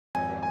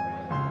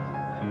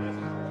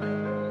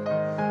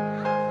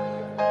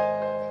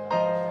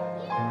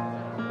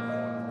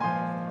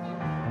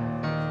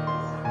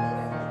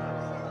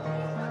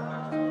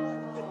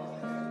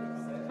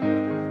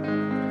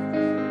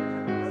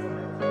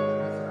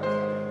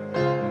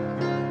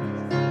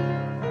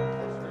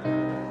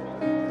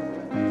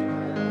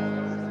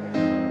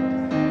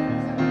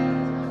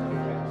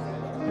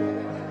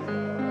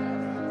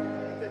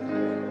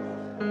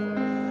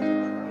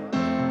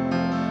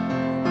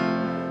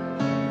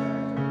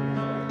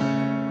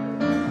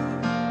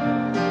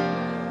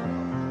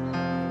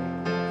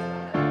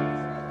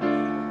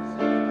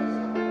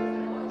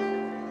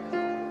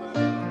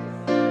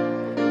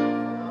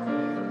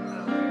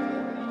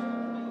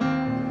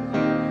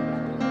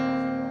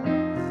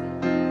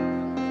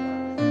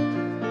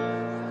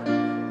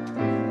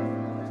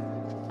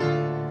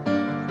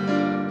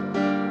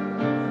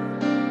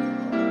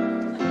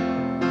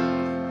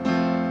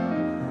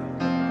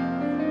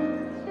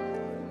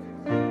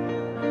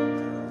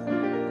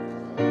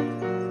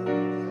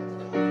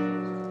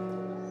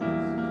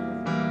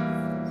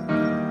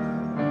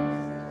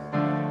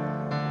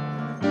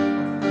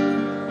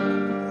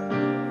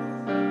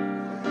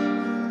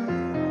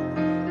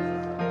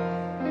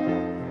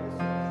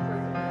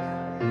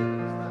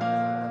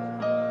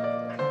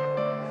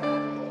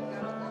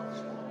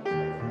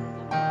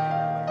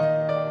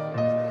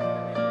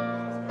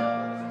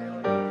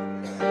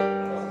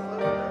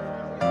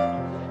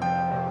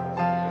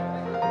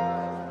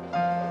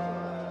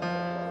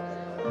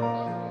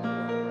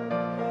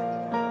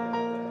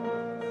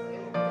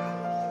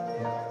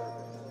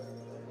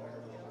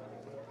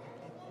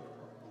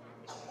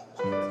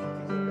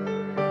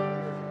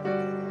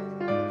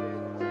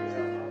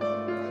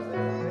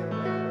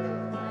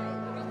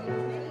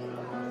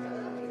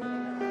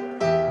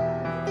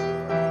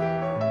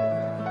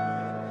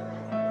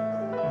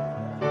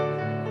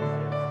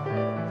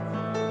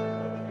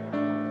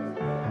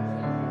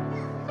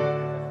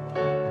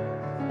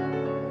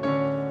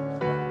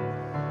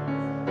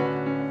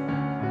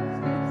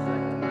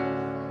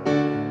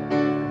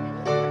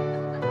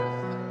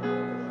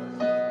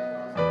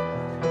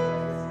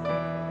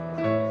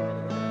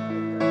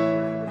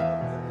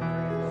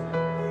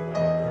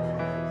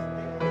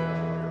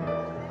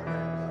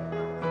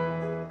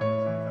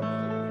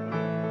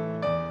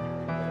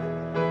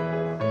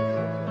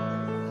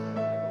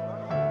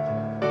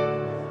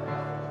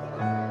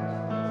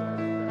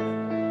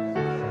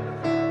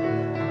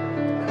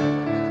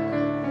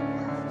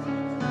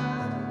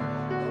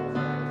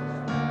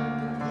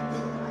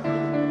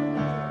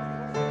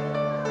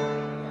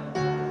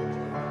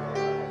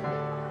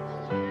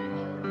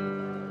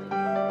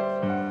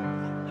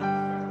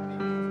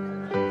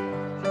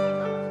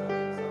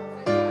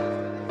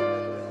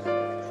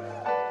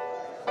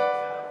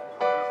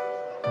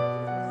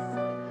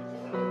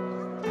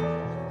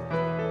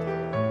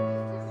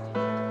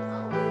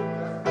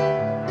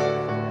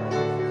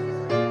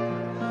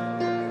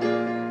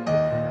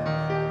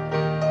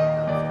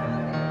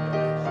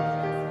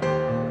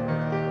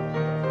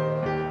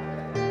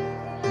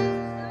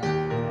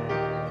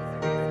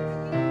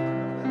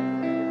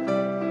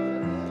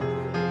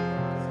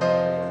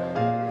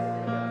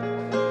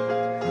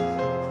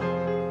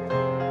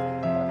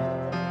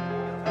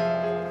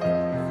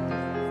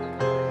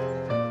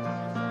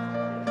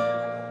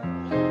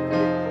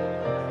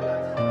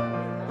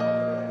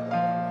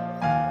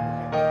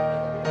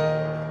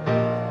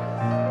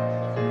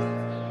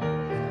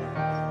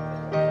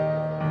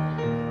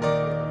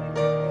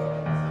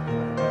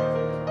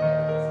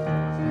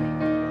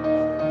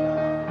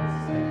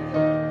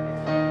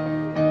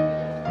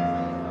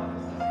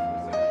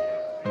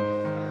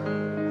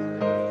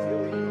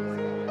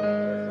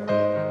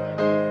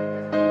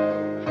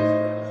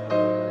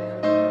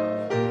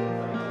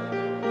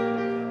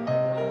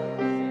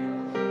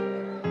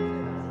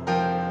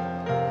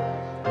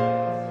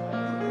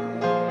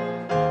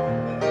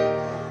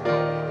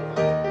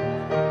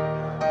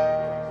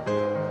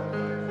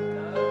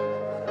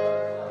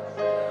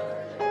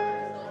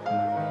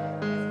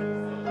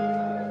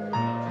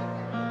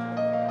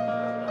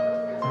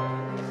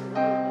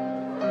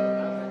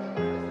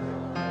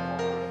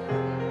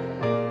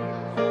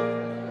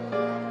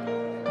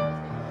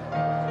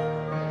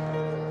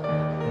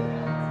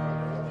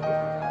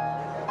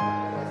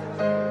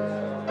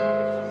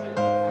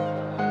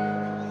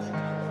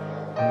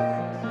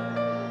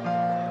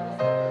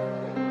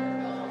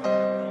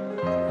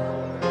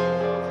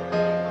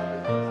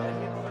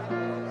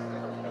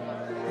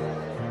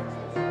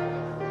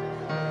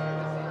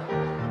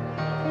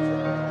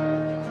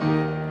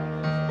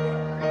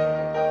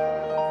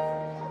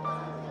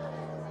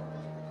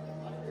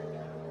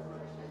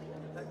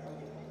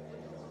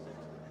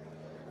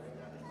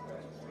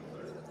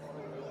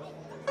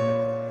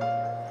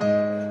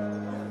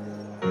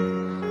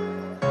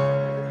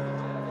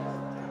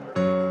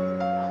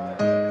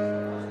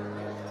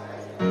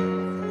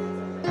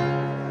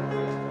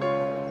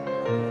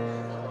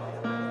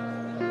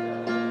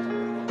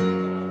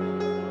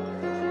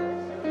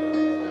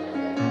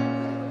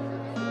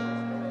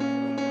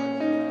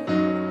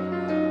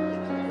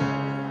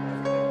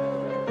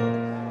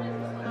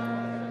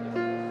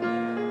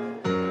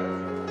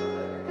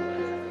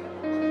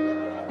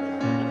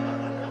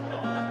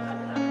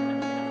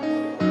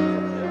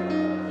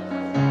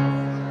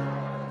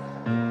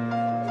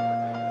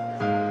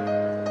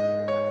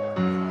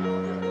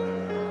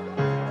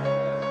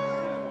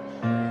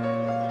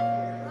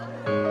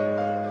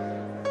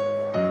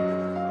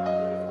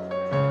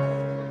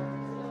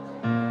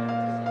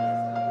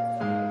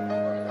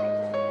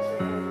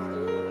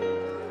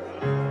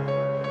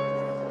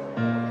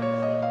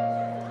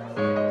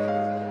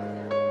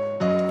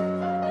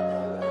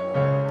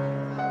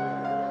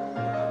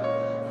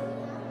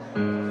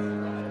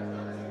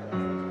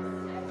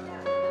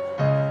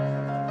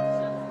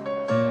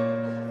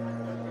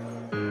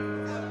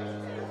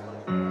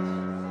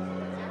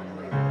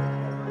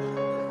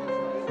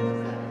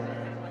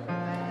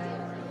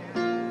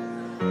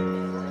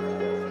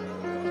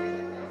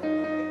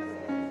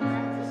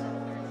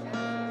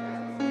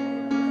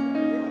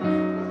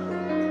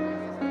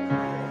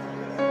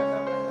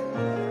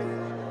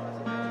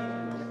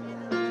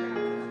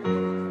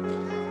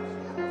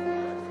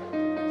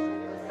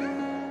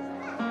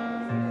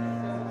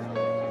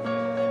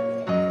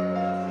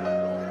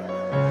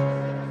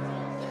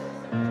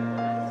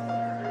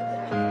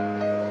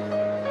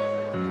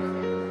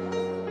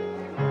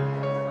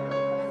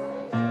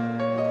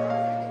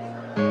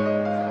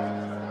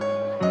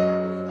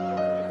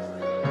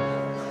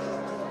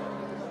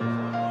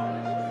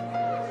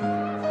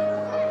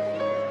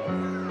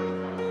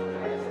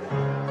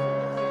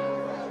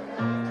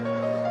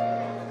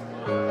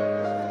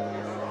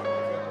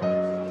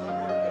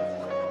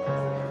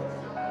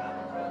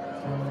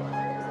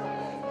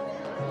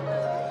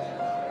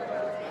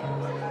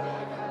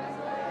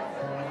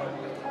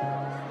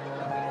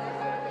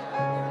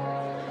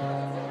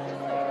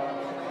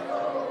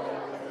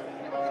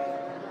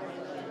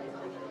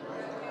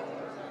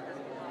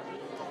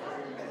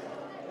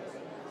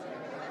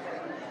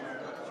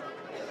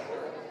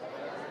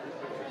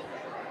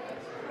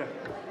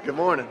Good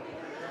morning.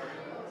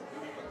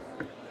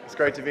 It's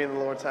great to be in the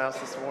Lord's house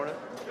this morning.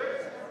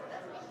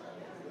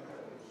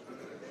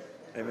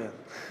 Amen.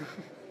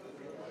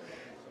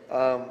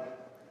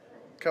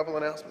 Couple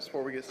announcements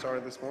before we get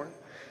started this morning.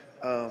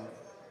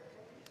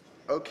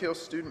 Oak Hill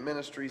Student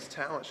Ministries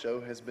Talent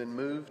Show has been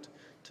moved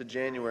to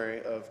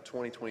January of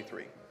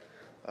 2023.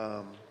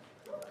 The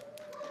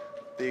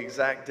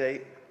exact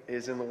date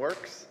is in the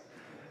works.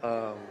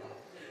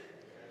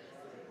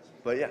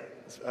 But yeah,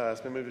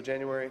 it's been moved to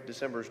January.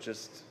 December is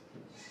just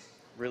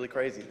really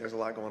crazy. There's a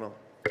lot going on.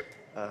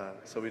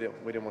 So we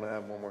didn't want to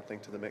add one more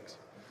thing to the mix.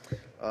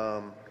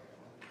 The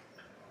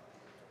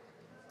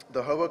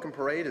Hoboken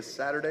Parade is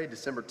Saturday,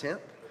 December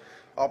 10th.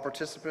 All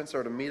participants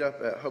are to meet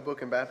up at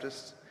Hoboken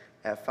Baptist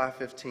at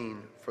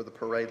 5:15 for the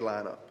parade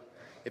lineup.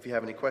 If you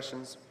have any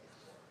questions,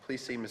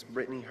 please see Miss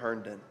Brittany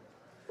Herndon.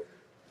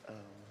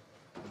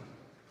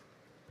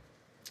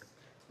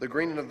 The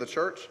greening of the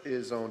church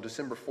is on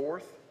December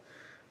 4th.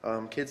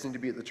 Kids need to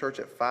be at the church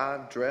at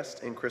 5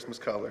 dressed in Christmas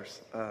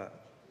colors.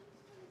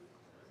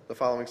 The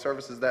following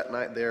services that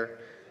night there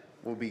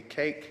will be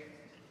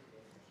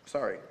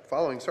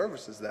following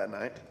services that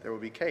night there will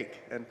be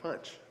cake and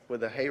punch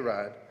with a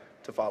hayride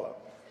to follow.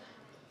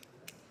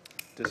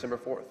 December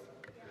 4th.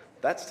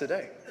 That's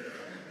today.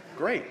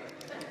 Great.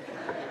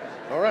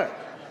 All right.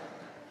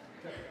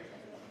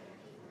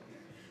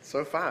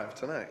 So 5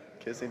 tonight.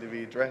 Kids need to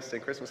be dressed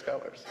in Christmas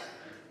colors.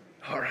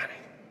 All right.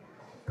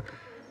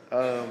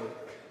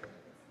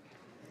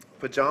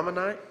 Pajama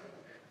night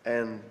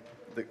and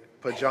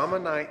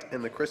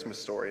the Christmas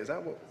story. Is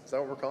that what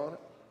we're calling it?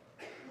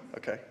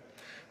 Okay.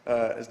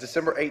 It's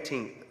December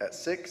 18th at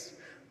 6.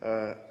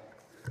 The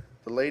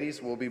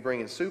ladies will be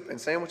bringing soup and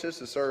sandwiches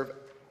to serve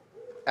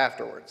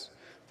afterwards.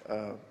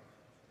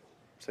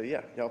 So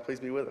yeah, y'all please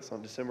be with us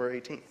on December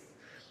 18th.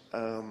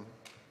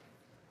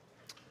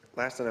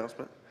 Last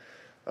announcement.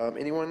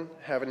 Anyone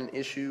having an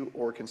issue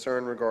or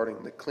concern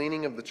regarding the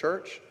cleaning of the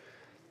church,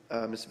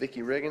 Miss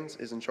Vicki Riggins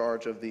is in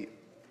charge of the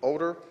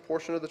older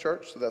portion of the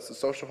church, so that's the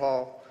social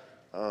hall,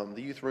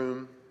 the youth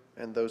room,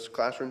 and those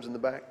classrooms in the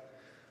back.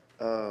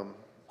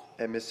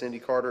 And Miss Cindy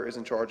Carter is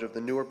in charge of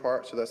the newer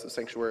part, so that's the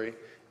sanctuary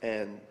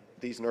and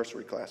these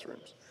nursery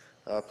classrooms.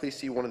 Please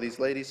see one of these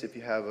ladies if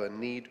you have a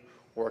need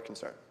or a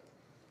concern.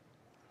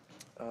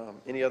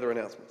 Any other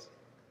announcements?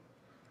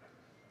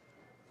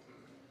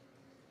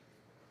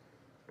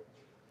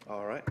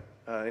 All right.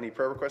 Any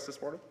prayer requests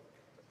this morning?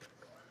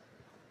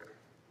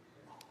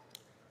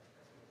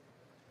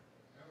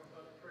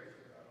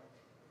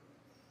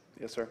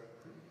 Yes, sir.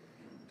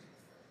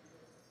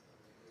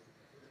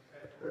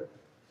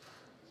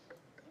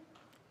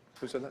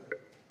 Who said that?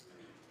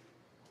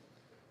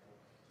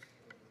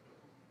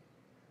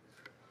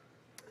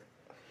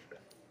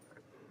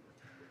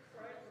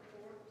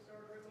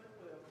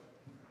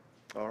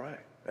 All right.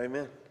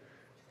 Amen.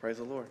 Praise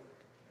the Lord.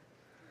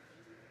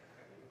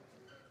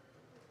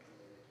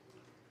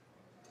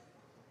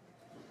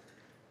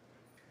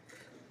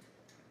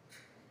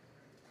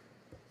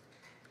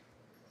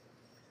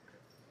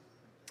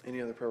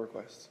 Any other prayer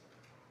requests?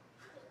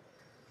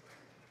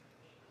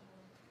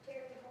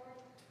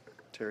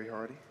 Terry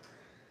Hardy.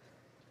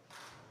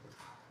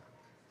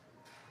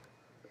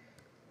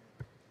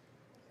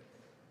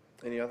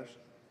 Any others?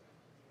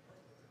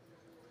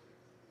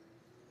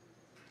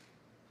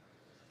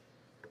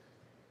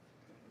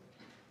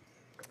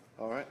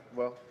 All right.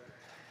 Well,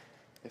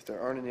 if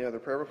there aren't any other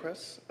prayer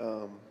requests,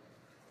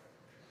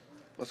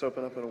 let's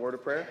open up in a word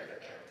of prayer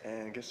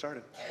and get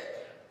started.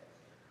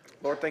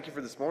 Lord, thank you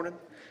for this morning.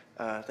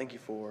 Thank you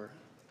for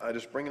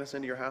just bringing us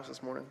into your house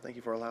this morning. Thank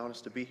you for allowing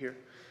us to be here.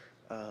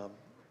 Lord,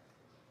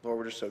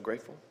 we're just so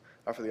grateful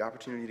for the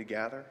opportunity to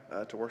gather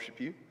to worship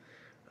you.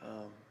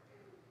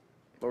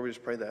 Lord, we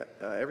just pray that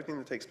everything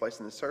that takes place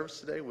in this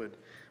service today would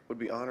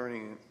be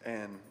honoring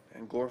and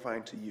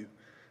glorifying to you.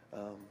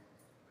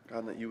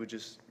 God, that you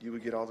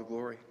would get all the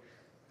glory,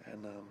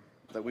 and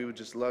that we would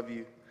just love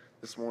you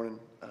this morning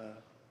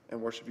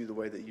and worship you the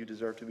way that you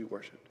deserve to be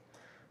worshiped.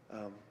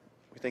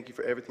 We thank you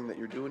for everything that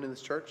you're doing in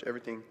this church,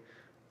 everything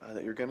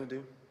that you're going to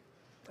do,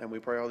 and we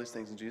pray all these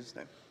things in Jesus'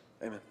 name.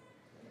 Amen.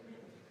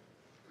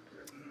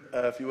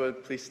 If you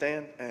would, please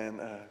stand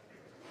and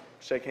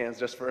shake hands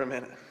just for a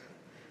minute.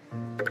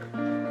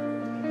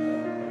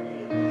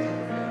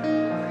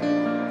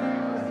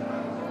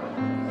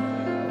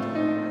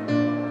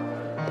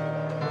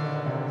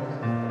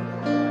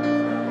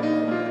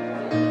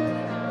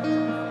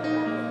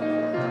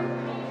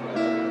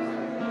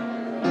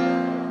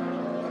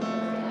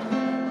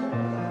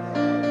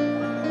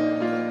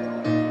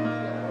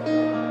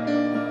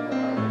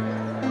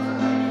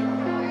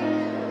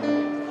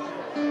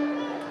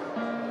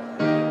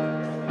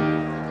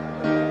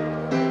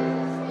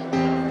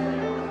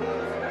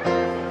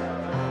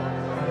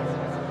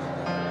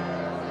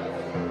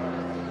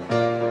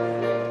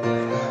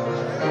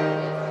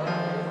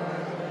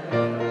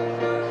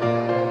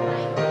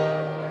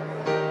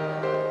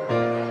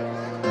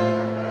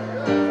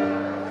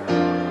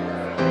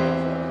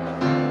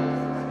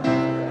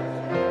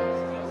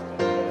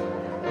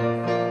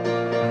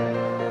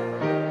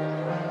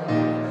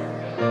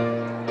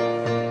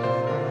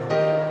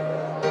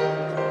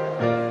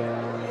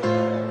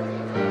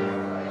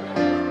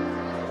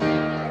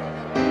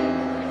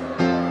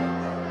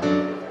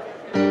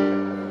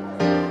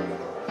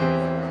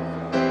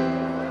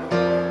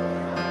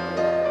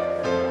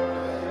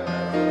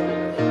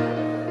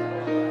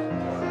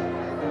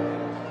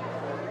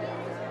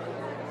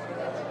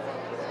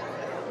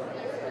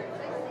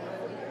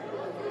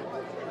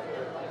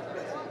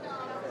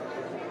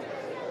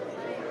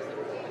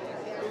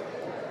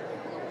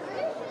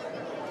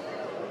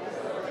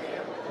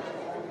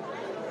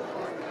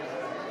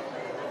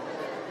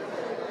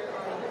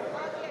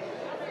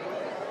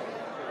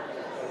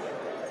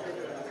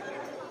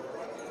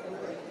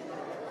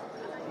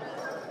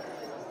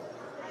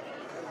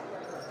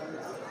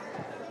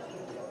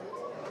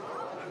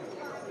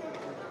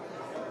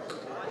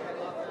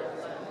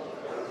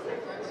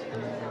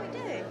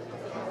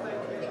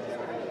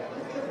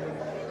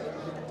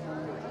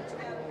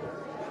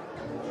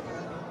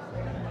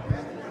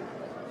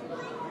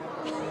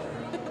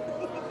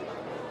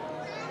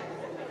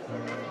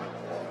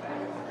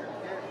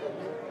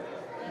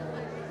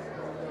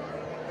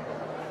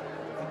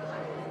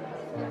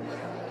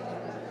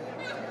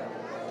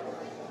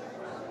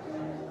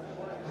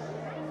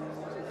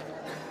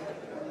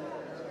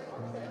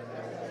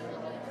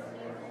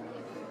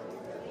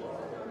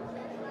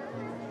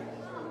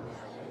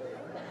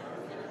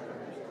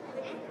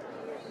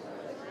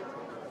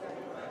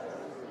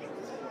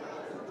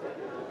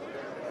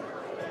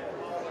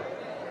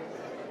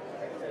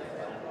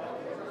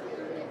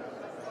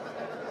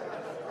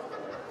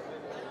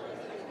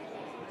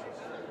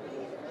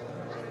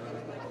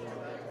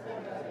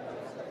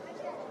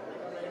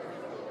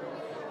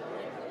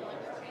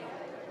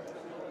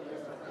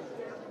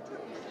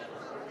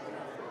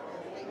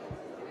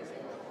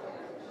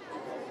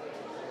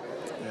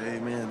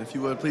 If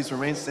you would, please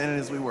remain standing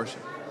as we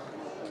worship.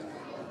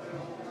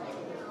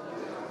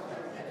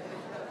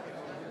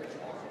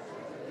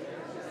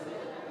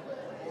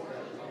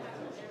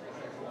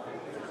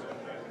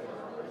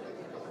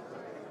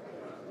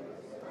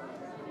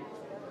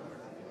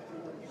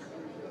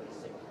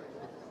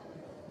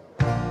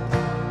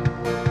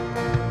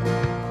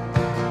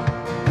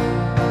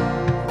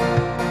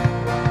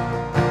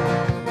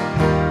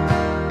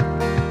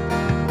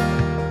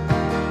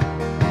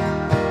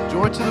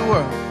 Joy to the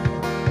world.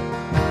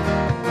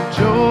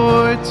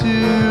 Joy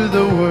to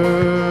the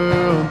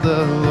world,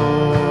 the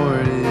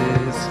Lord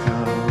is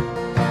come.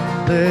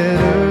 Let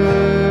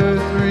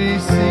earth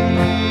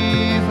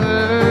receive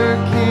her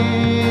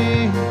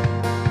King.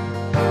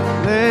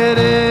 Let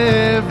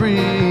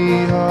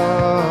every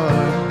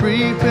heart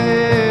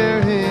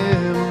prepare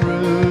him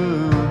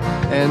room.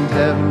 And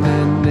heaven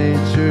and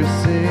nature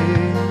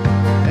sing,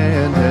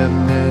 and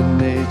heaven and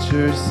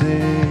nature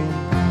sing.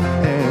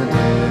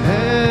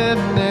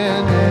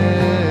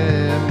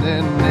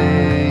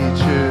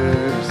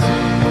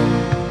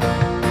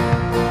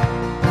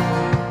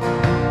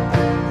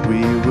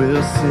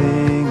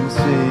 Sing,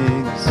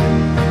 sing,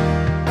 sing.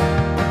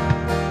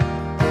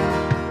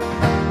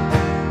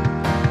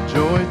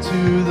 Joy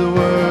to the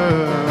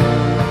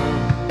world.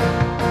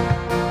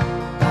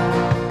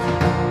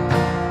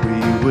 We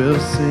will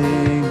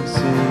sing,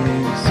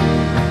 sing,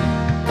 sing.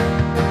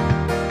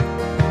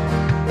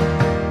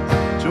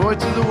 Joy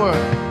to the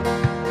world.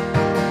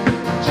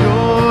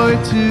 Joy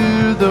to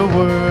the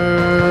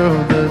world,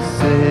 the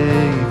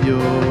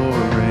Savior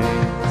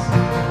reigns.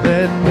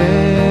 Let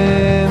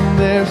men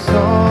their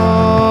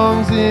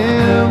songs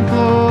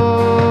employ,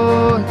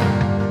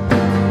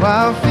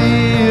 while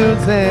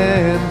fields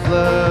and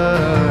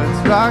floods,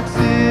 rocks,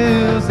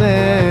 hills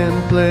and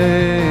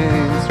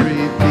plains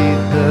repeat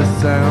the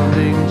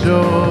sounding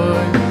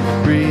joy,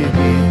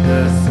 repeat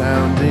the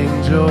sounding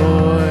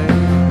joy,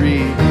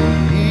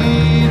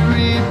 repeat,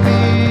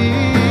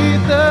 repeat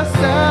the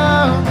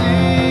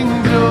sounding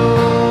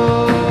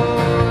joy.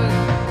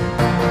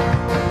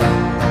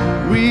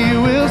 We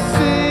will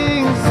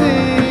sing,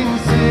 sing,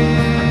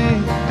 sing.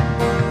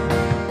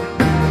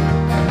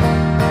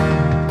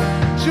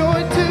 Joy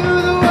to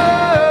the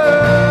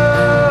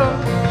world.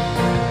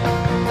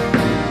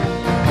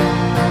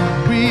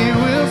 We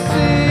will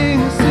sing,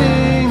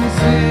 sing,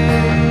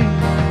 sing.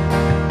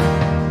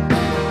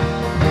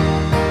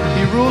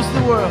 He rules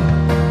the world.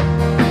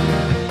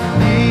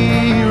 He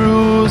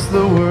rules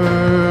the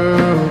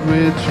world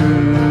with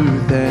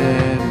truth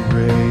and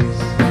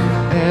grace,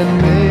 and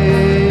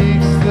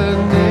makes the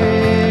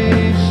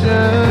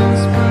nations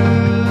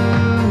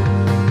prove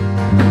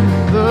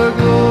the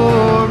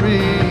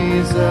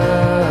glories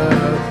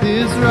of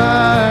his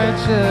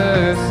righteousness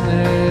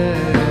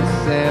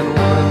and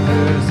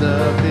wonders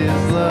of his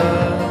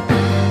love,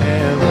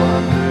 and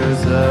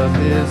wonders of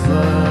his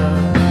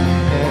love,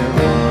 and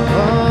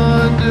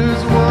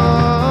wonders,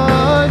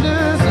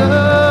 wonders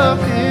of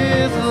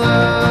his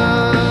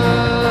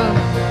love.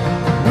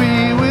 We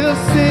will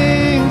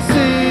sing,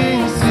 sing,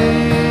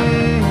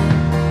 sing.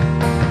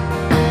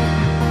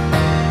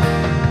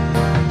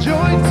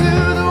 Joy to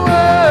the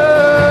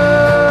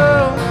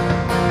world.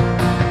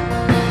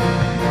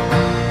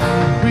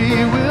 We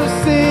will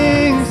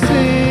sing,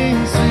 sing,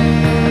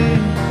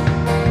 sing.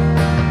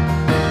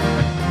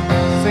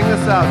 Sing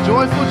this out.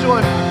 Joyful,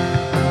 joyful.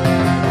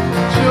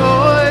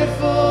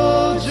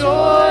 Joyful,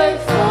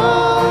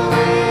 joyful,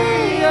 we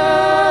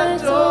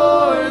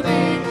adore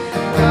thee,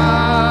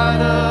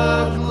 God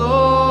of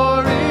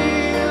glory,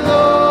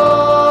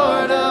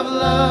 Lord of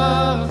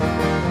love.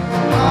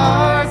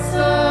 Hearts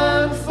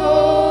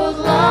unfold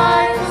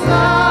like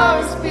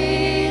flowers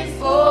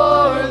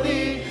before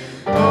thee,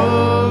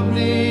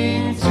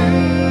 opening to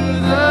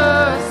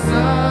the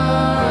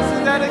sun.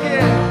 Sing that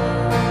again.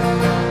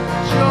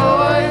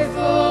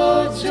 Joyful,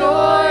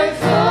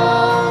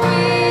 joyful,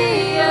 we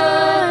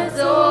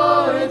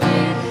adore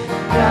thee,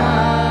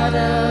 God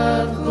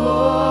of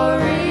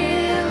glory,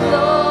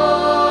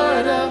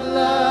 Lord of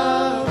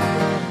love.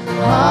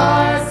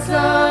 Hearts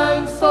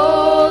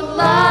unfold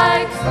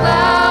like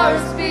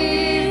flowers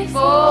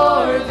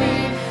before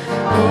thee,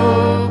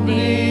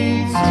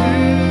 opening to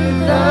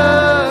the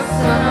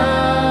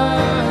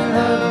sun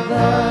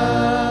above.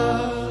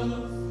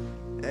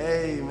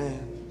 Amen.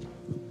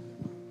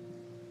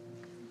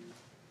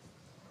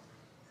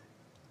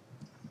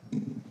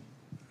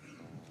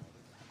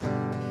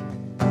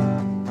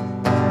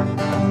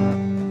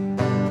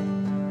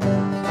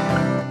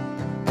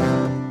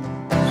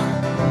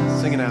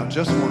 Sing it out,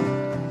 just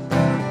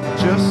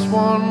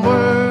one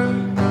word.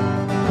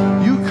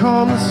 You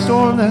calm the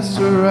storm that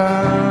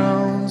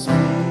surrounds me.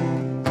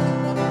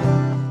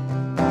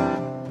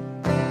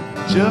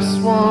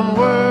 Just one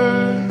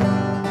word,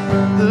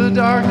 the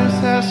darkness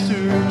has to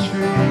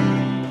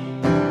retreat.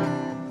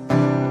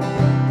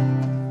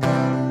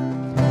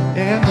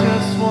 And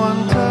just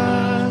one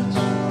touch,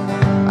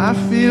 I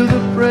feel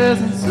the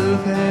presence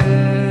of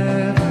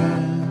heaven.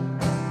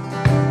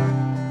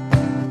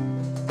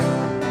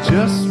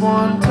 Just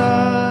one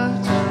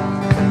touch,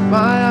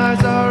 my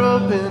eyes are open.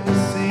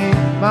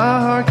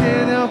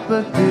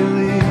 but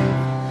believe.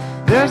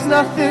 There's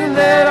nothing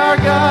that our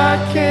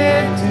God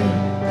can't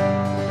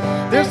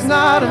do. There's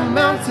not a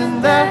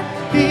mountain that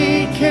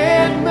He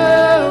can't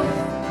move.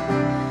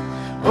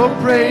 Oh,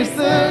 praise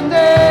the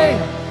name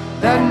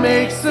that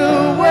makes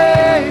a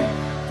way.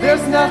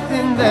 There's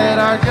nothing that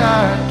our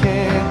God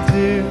can't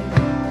do.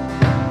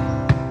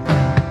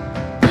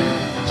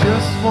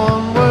 Just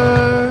one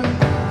word,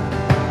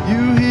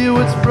 you heal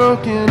what's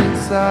broken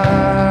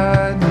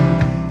inside me.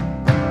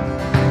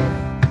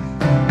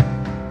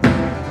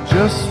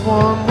 Just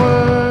one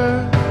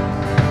word,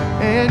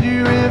 and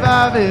you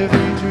revive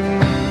every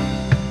dream.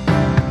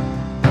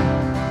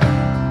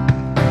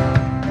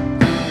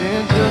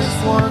 And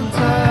just one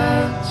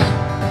touch,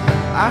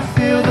 I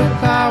feel the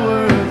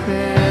power of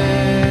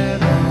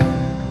heaven.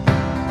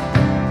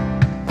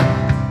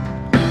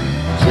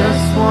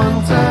 Just one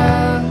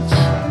touch,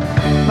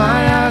 my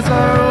eyes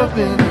are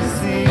open to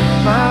see.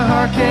 My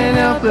heart can't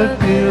help but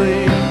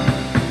believe.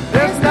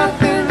 There's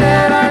nothing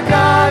that our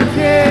God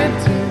can't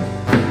do.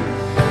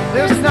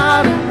 There's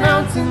not a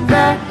mountain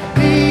that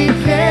He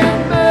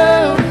can't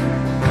move.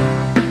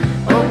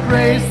 Oh,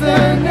 praise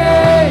the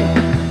name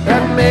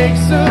that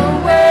makes a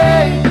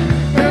way.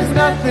 There's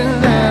nothing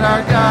that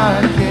our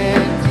God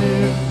can't do.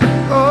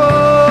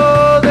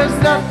 Oh, there's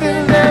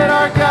nothing that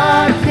our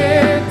God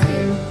can't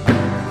do.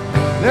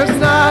 There's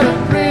not a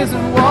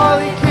prison wall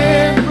He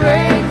can't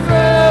break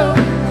through.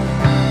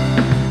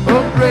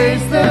 Oh,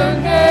 praise the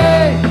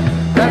name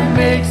that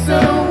makes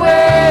a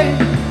way.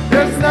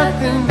 There's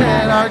nothing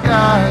that our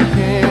God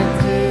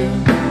can't do.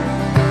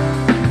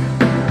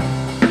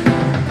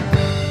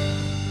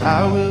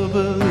 I will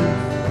believe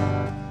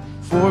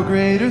for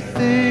greater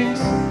things.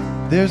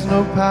 There's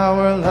no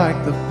power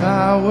like the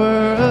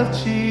power of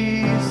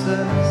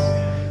Jesus.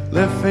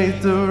 Let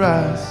faith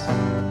arise,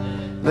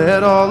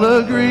 let all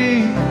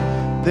agree.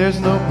 There's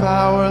no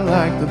power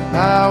like the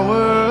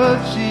power of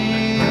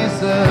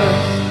Jesus.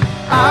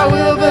 I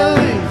will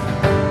believe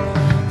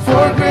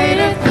for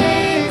greater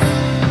things.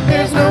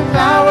 There's no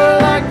power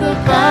like the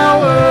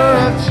power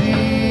of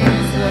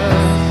Jesus.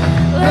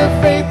 Let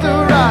faith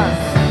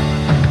arise,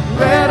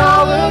 let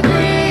all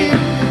agree.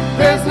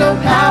 There's no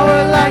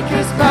power like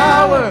His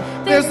power.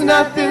 There's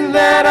nothing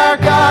that our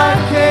God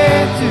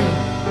can't do.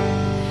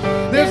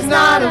 There's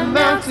not a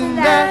mountain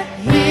that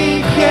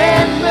He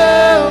can't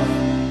move.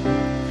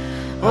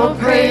 Oh,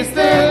 praise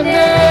the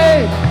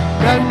name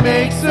that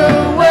makes a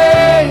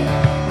way.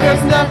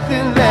 There's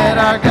nothing that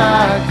our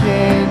God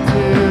can't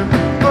do.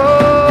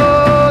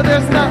 Oh,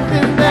 there's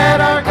nothing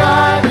that our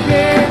God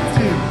can't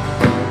do.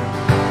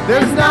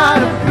 There's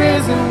not a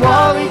prison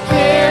wall He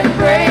can't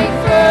break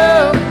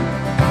through.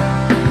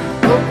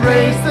 Oh,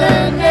 praise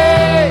the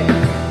name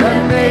that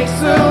makes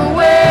a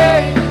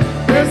way.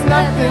 There's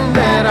nothing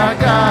that our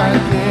God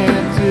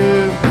can't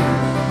do.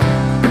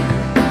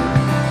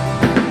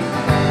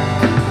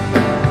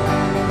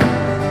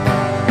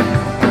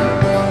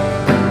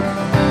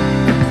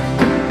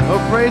 Oh,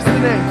 praise the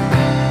name.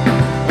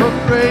 Oh,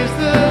 praise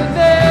the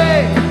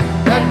name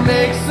that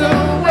makes a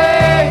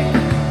way.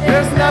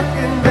 There's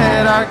nothing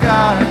that our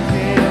God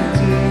can't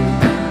do.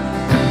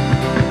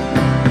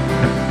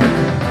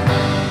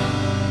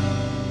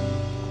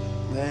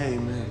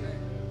 Amen.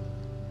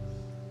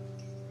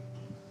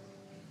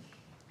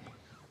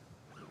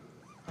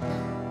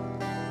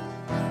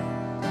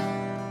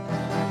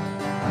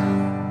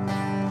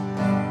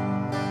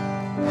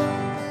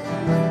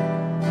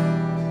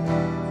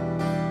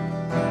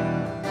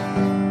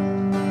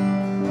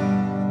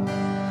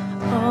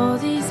 All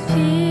these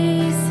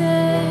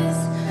pieces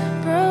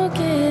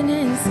broken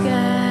in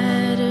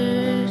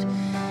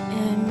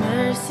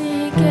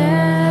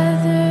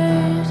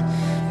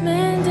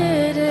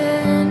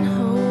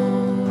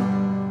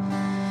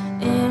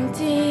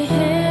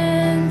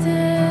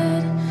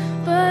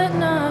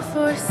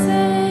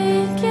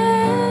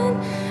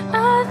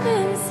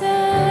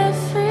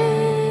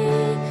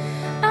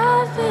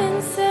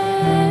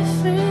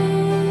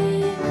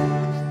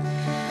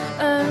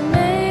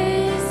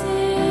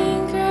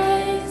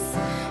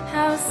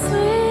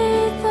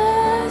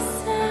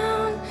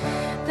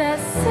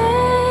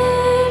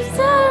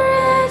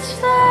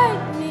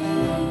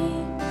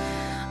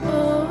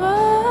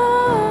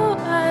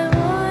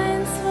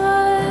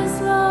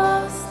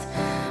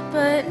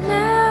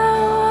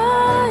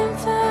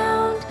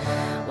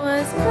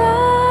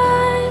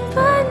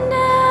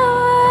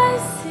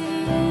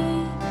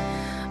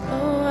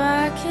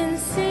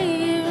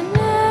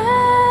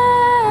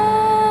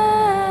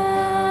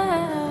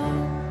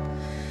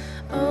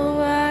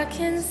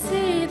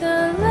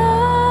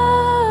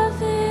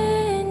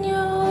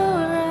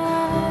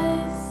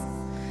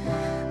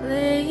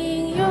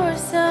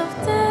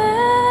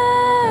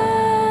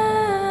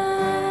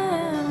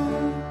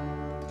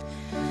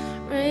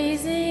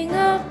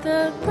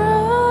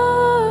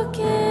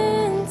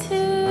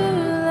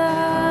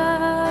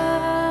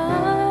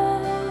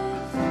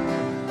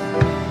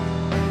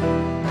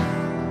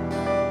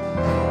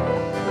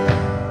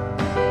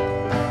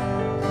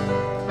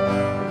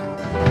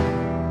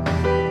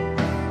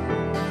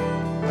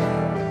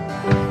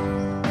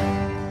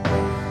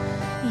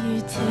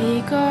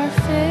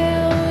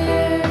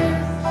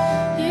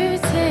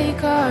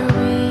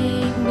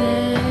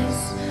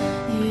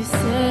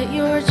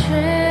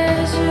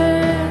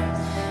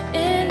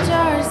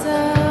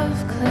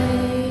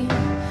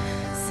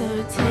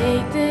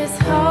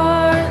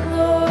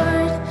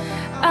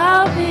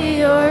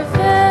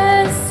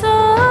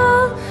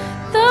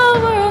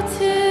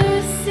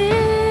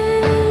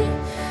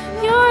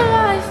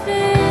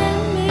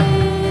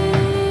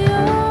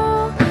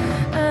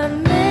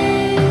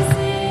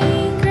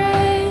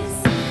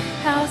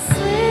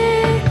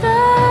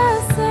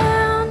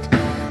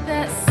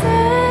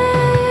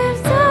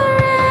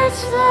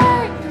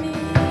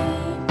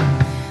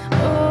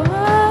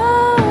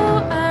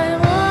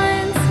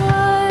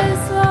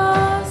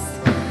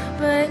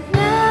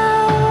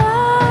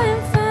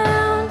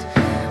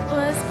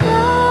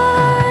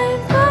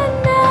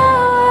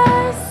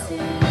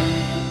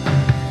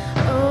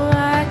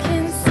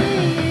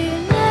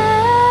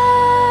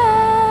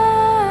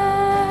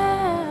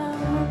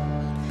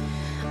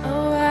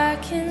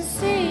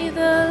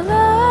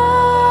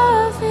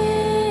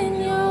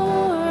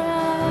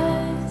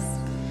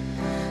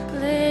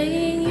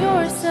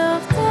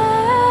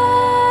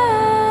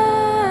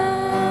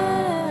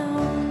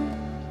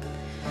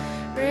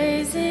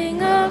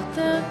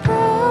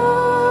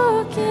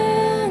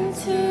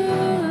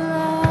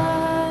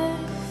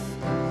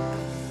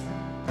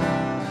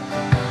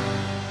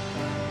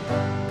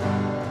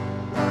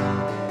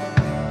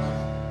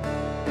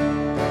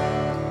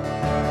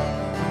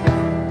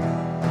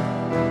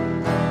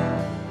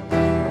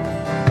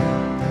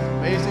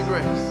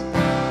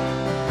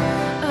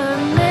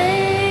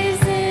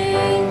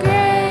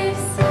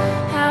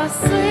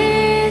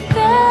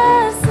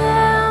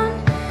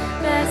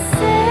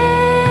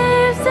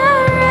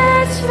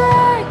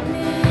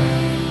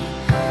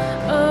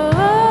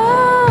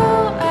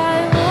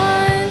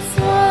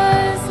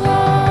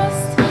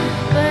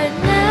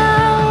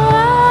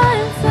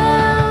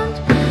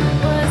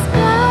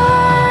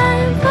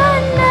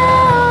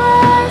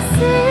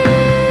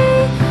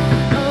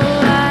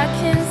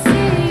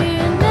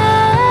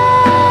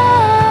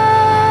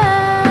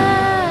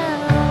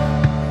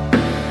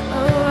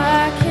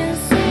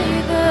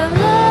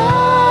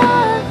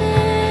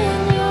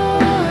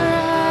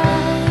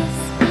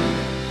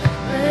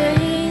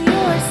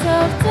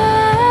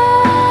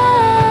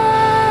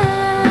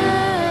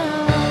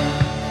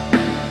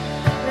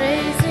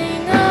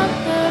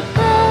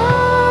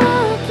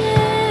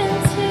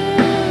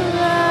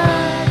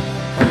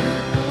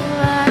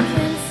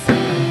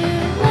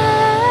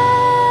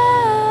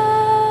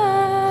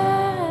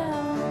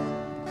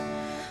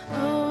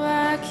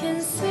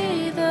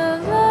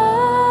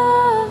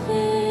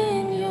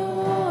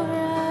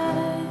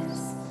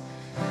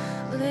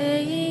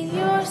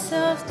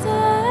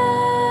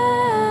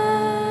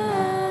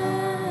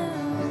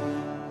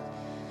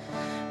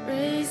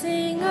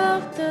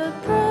the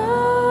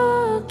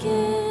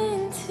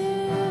broken to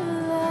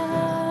life.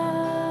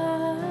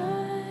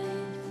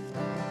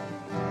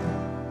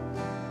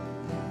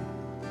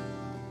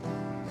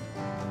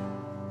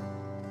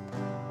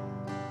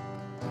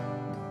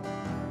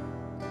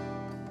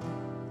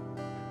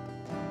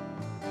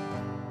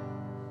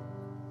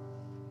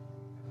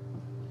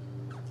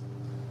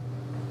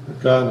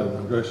 Kind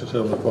and gracious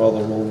Heavenly Father,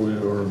 Lord, we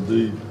are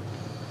indeed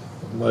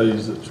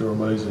amazed at your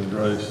amazing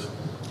grace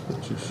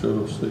that you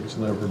show us each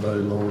and every day,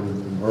 Lord, and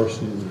your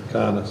mercy and your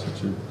kindness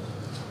that you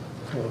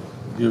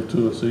give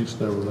to us each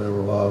and every day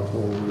of our lives,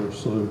 Lord. We are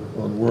so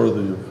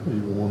unworthy of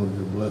even one of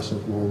your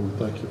blessings, Lord. We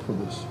thank you for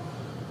this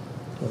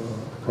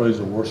praise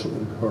and worship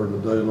we've heard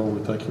today, Lord.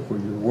 We thank you for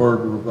your word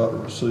we're about to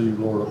receive,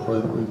 Lord. I pray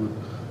that we would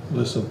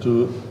listen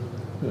to it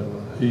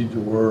and heed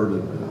your word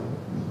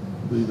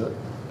and be that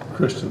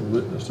Christian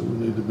witness that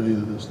we need to be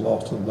to this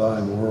lost and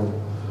dying world.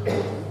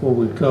 Lord,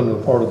 we come to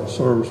a part of the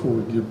service where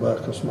we give back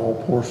a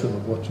small portion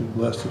of what you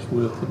blessed us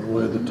with in the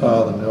way of the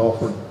tithe and the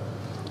offering.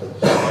 So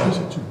I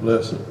ask that you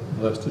bless it,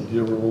 bless the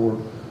giver, Lord.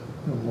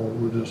 And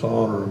Lord, we just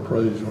honor and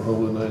praise your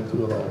holy name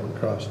through it all. In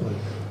Christ's name,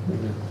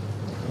 amen.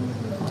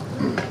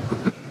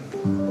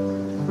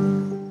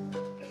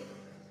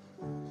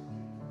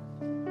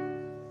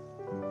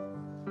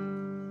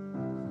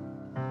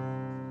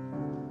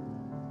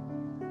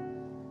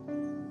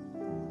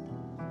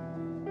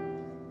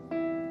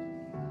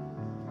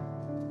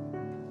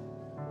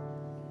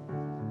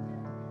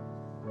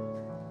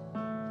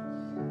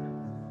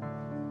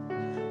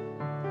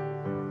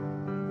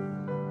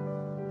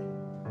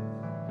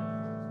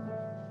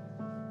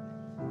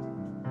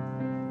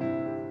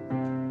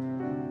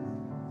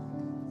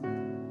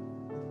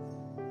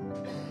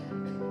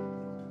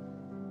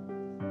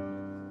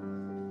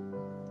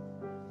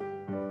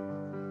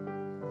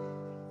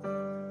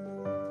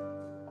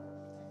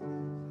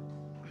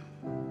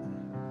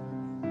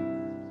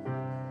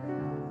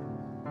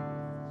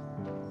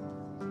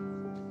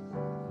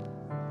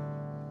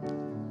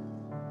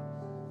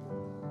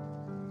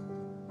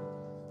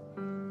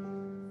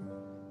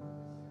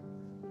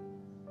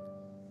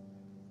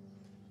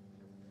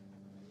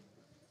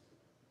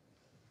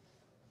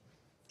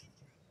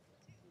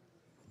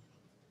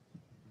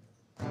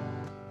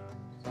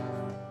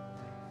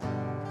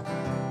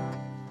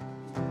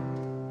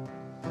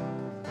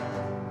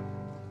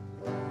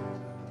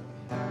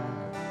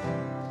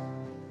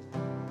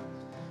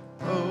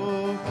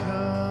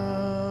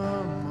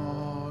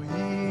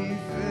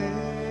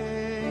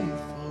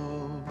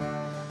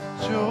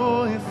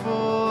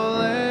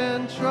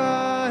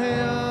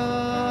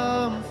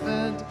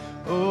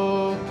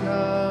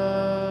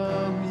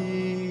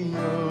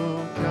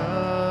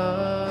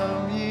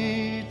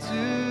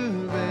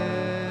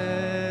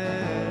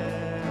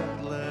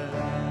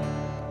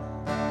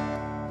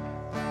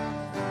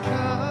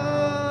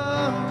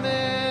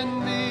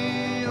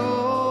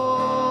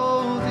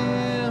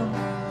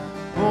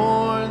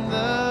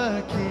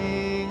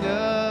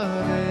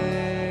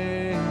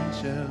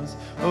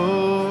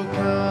 Oh,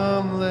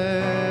 come,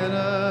 let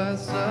us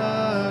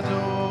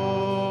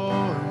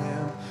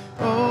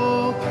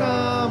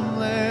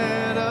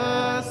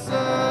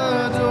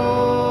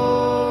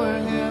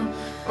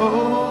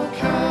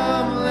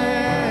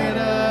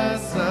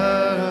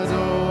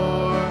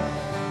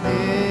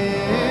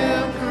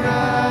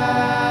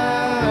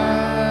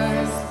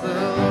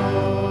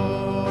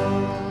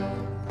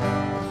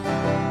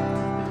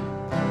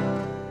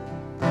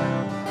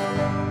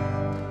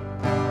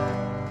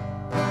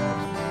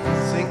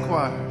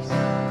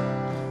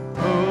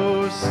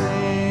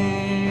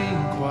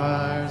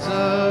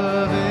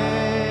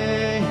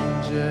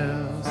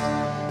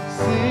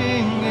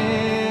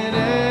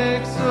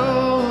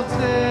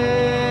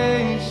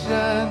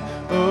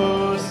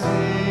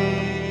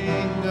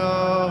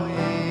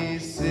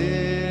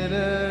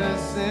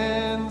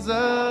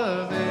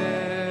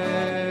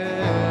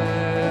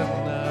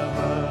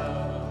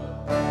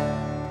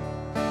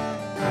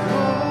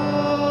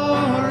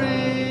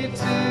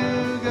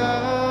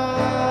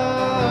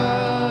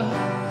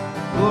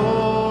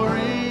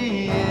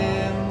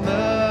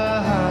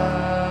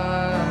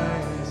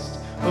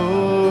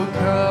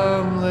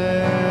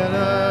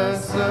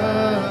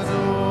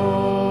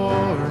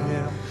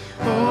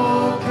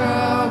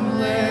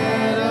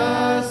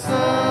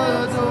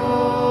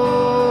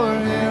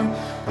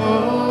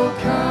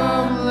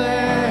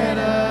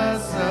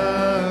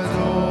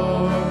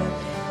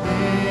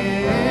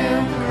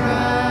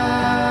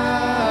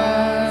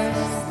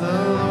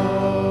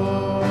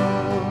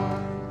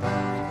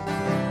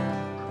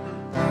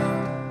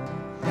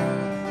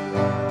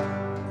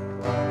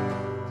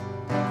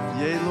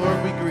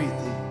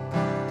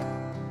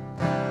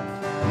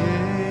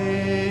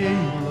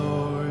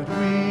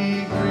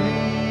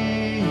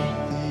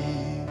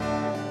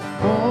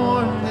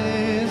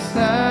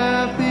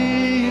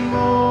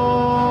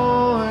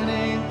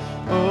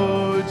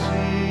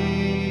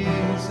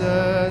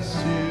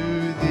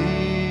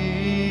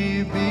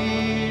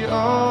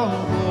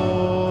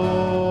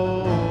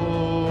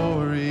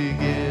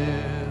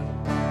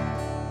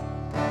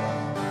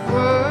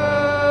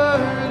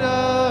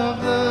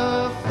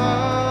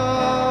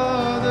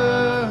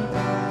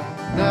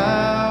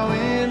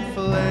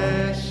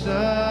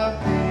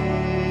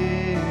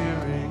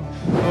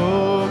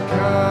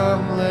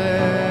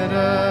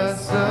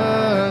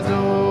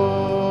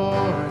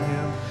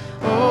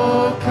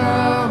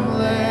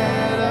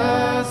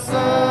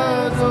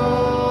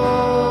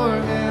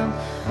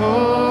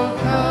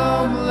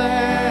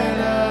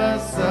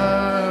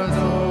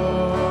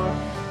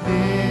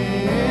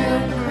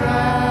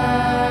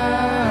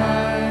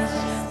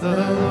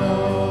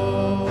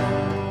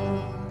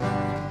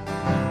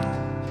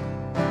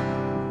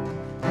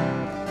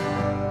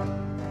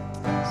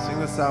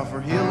out, for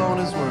He alone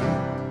is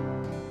worthy.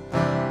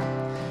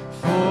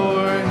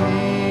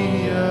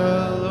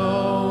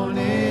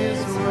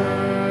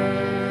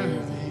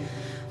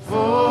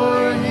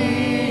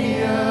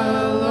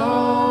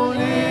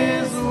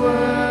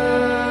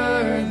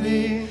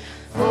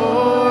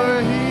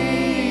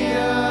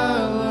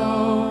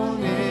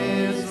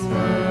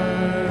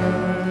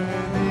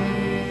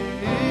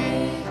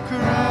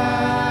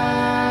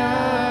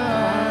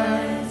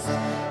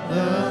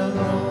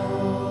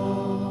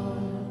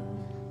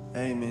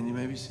 Amen. You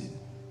may be seated.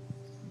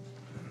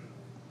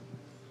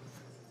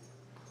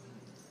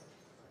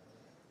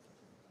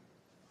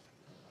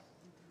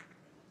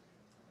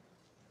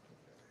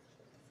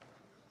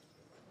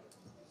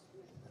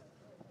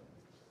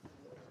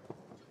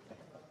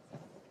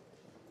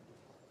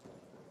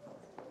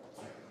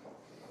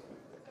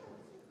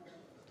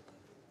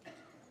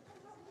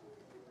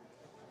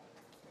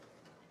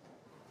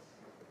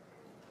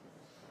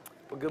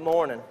 Well, good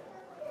morning.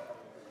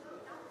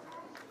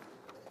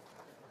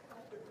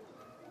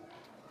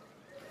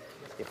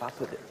 If I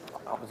put it,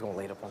 I was going to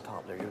lay it up on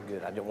top there. You're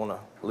good. I didn't want to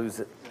lose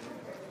it.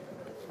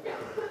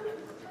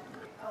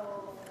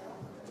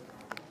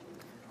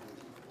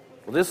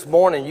 Well, this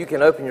morning you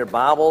can open your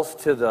Bibles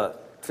to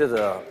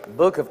the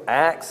book of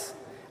Acts,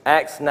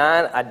 Acts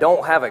 9. I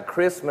don't have a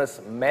Christmas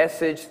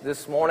message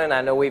this morning.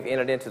 I know we've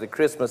entered into the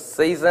Christmas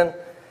season,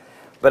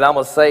 but I'm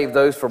going to save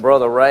those for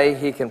Brother Ray.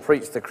 He can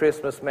preach the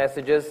Christmas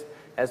messages.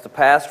 As the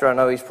pastor, I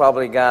know he's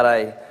probably got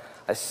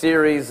a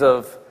series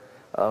of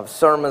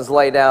sermons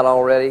laid out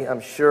already,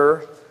 I'm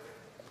sure.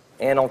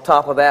 And on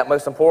top of that,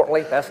 most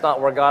importantly, that's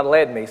not where God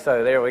led me,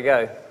 so there we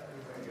go.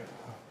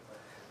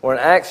 We're in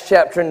Acts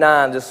chapter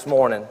 9 this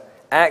morning.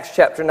 Acts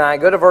chapter 9,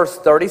 go to verse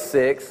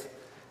 36.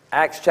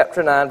 Acts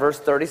chapter 9, verse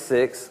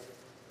 36.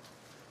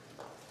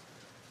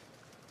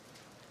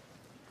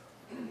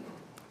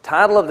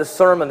 Title of the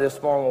sermon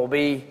this morning will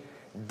be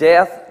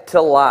Death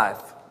to Life.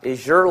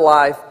 Is your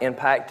life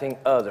impacting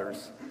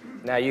others?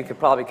 Now, you could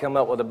probably come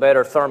up with a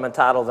better sermon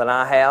title than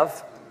I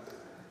have,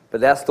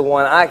 but that's the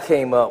one I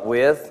came up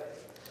with.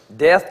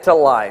 Death to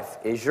Life.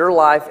 Is your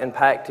life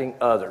impacting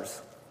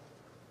others?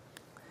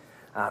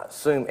 I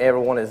assume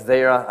everyone is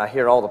there. I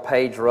hear all the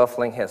page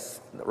rustling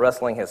has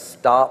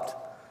stopped.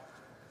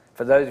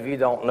 For those of you who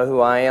don't know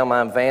who I am,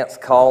 I'm Vance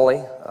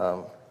Cawley.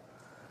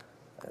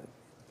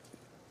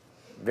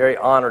 Very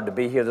honored to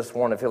be here this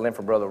morning to fill in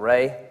for Brother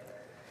Ray.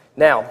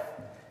 Now,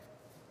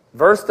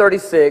 verse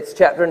 36,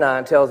 chapter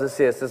 9 tells us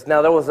this. It says,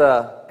 now there was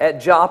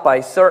at Joppa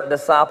a certain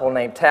disciple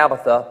named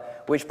Tabitha,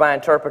 which by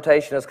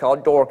interpretation is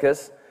called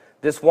Dorcas.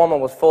 This woman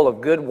was full of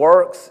good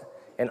works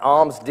and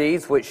alms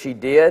deeds which she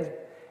did.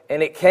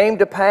 And it came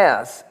to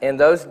pass in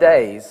those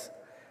days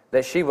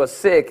that she was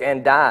sick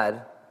and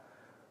died,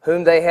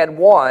 whom when they had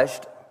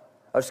washed,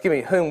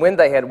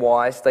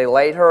 they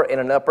laid her in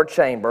an upper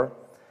chamber.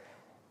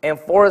 And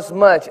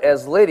forasmuch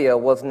as Lydia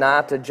was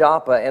nigh to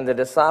Joppa, and the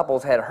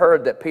disciples had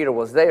heard that Peter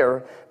was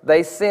there,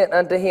 they sent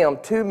unto him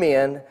 2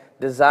 men,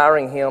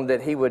 desiring him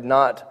that he would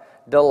not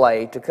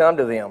delay to come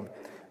to them.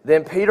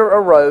 Then Peter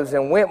arose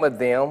and went with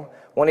them.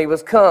 When he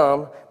was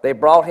come, they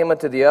brought him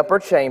into the upper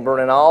chamber,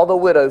 and all the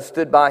widows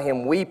stood by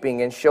him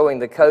weeping and showing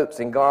the coats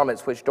and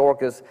garments which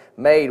Dorcas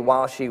made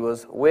while she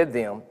was with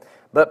them.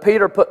 But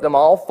Peter put them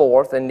all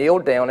forth and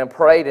kneeled down and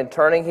prayed, and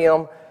turning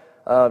him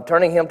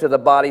to the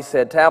body,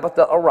 said,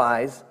 Tabitha,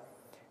 arise.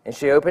 And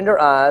she opened her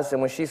eyes,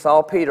 and when she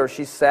saw Peter,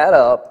 she sat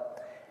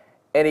up.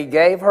 And he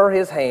gave her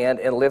his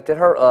hand and lifted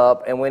her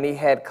up. And when he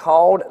had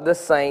called the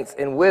saints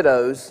and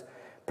widows,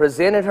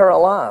 presented her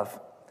alive.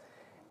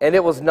 And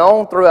it was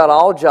known throughout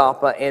all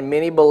Joppa, and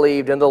many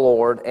believed in the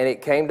Lord. And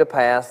it came to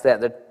pass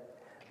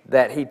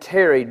that he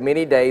tarried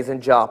many days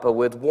in Joppa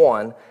with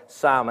one,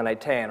 Simon a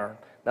tanner.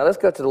 Now let's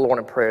go to the Lord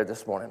in prayer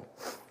this morning.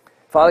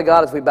 Father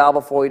God, as we bow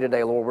before you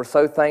today, Lord, we're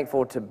so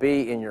thankful to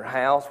be in your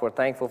house. We're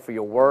thankful for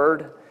your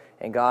word,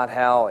 and God,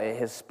 how it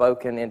has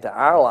spoken into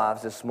our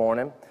lives this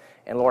morning.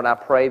 And Lord, I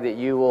pray that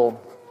you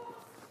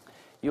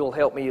will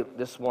help me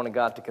this morning,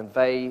 God, to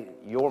convey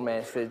your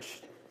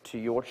message to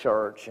your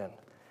church. And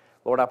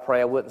Lord, I pray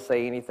I wouldn't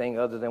say anything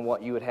other than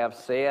what you would have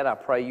said. I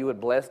pray you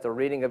would bless the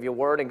reading of your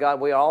word. And God,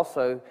 we are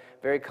also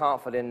very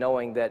confident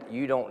knowing that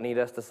you don't need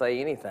us to say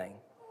anything.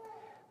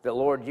 That,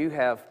 Lord,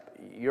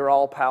 you're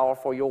all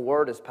powerful. Your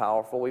word is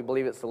powerful. We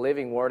believe it's the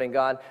living word. And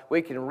God,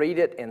 we can read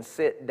it and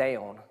sit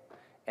down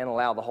and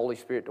allow the Holy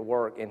Spirit to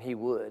work, and he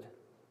would.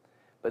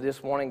 But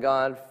this morning,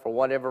 God, for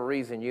whatever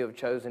reason, you have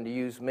chosen to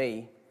use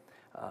me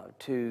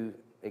to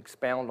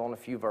expound on a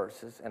few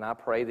verses. And I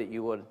pray that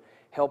you would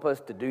help us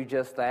to do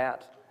just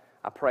that.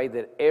 I pray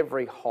that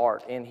every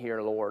heart in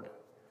here, Lord,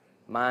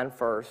 mine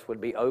first,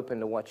 would be open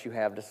to what you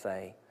have to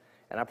say.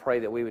 And I pray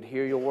that we would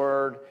hear your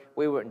word.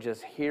 We wouldn't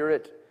just hear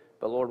it,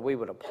 but Lord, we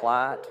would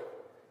apply it.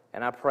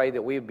 And I pray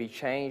that we would be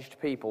changed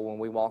people when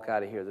we walk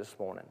out of here this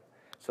morning.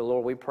 So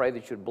Lord, we pray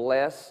that you would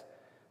bless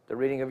the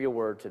reading of your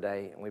word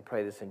today. And we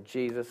pray this in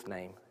Jesus'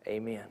 name.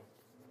 Amen.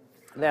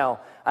 Now,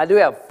 I do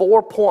have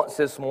 4 points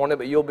this morning,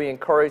 but you'll be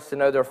encouraged to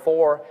know there are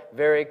 4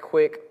 very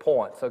quick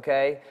points,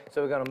 okay?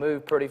 So we're going to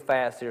move pretty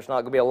fast here. It's not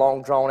going to be a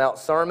long, drawn-out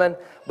sermon.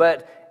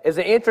 But as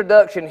an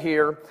introduction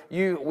here,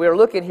 we're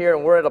looking here,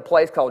 and we're at a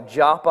place called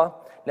Joppa.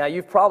 Now,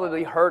 you've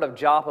probably heard of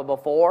Joppa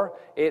before.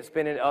 It's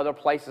been in other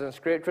places in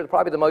Scripture.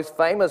 Probably the most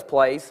famous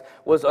place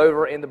was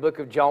over in the book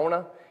of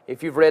Jonah.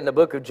 If you've read in the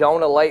book of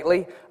Jonah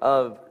lately,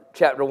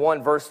 chapter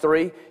 1, verse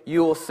 3,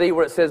 you will see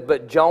where it says,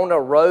 "But Jonah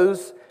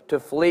rose to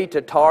flee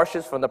to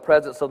Tarshish from the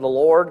presence of the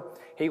Lord.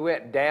 He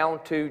went down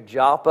to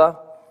Joppa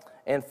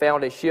and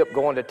found a ship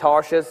going to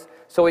Tarshish.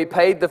 So he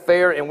paid the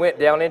fare and went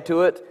down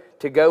into it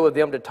to go with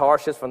them to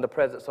Tarshish from the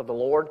presence of the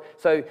Lord."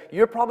 So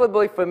you're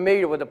probably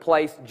familiar with the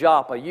place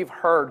Joppa. You've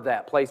heard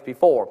that place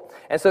before.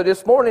 And so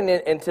this morning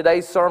in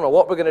today's sermon,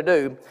 what we're going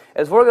to do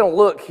is we're going to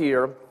look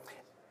here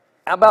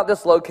about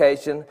this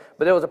location,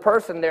 but there was a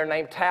person there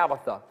named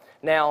Tabitha.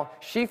 Now,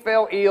 she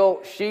fell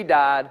ill, she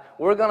died.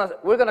 We're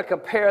gonna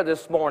compare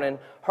this morning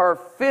her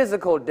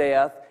physical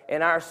death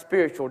and our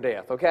spiritual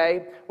death,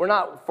 okay? We're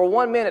not, for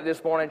 1 minute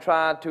this morning,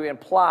 trying to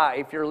imply,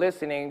 if you're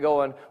listening and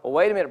going, well,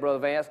 wait a minute, Brother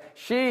Vance,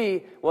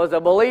 she was a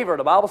believer.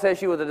 The Bible says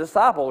she was a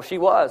disciple. She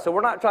was. So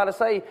we're not trying to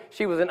say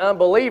she was an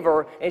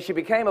unbeliever and she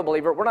became a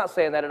believer. We're not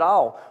saying that at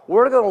all.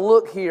 We're going to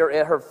look here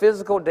at her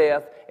physical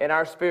death and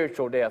our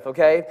spiritual death,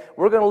 okay?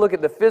 We're going to look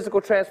at the physical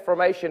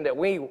transformation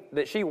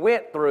that she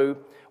went through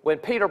when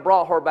Peter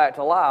brought her back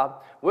to life.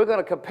 We're going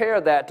to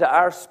compare that to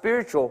our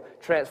spiritual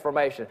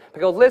transformation.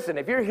 Because listen,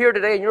 if you're here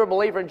today and you're a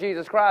believer in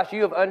Jesus Christ,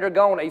 you have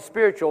undergone a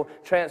spiritual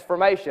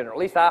transformation, or at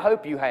least I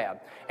hope you have.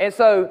 And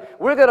so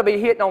we're going to be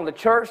hitting on the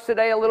church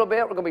today a little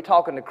bit. We're going to be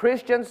talking to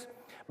Christians,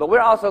 but we're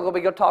also going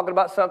to be talking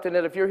about something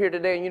that if you're here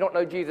today and you don't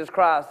know Jesus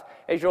Christ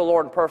as your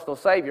Lord and personal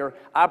Savior,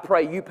 I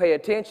pray you pay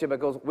attention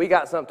because we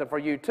got something for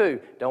you too.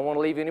 Don't want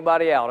to leave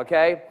anybody out,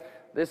 okay?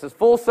 This is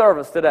full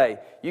service today.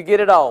 You get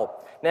it all.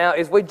 Now,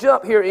 as we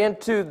jump here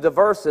into the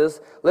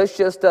verses, let's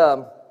just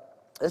go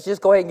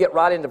ahead and get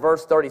right into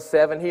verse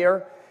 37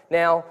 here.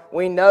 Now,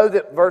 we know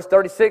that verse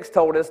 36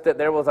 told us that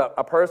there was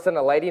a person,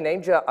 a lady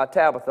named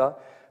Tabitha,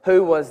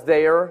 who was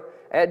there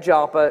at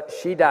Joppa.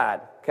 She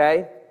died,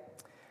 okay?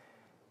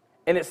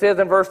 And it says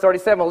in verse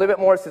 37, a little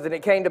bit more, it says, "And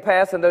it came to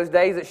pass in those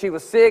days that she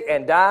was sick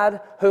and died,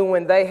 whom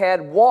when they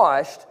had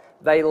washed,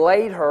 they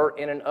laid her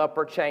in an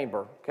upper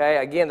chamber." Okay,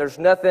 again, there's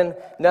nothing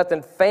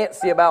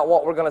fancy about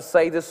what we're going to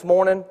say this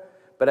morning,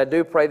 but I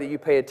do pray that you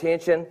pay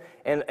attention.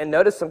 And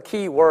notice some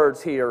key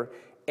words here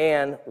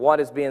and what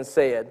is being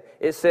said.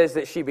 It says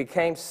that she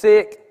became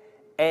sick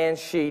and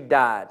she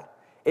died.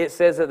 It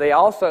says that they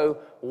also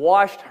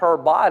washed her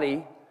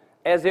body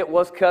as it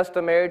was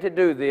customary to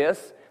do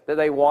this, that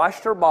they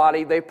washed her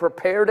body, they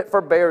prepared it for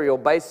burial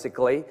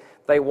basically.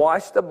 They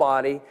washed the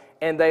body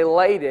and they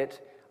laid it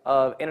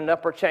in an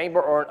upper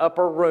chamber or an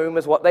upper room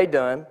is what they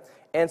done.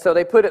 And so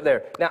they put it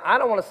there. Now, I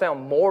don't want to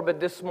sound morbid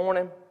this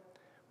morning,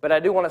 but I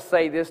do want to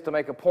say this to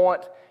make a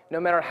point. No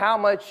matter how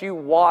much you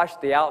wash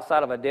the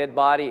outside of a dead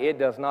body, it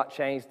does not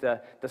change the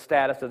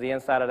status of the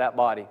inside of that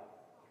body.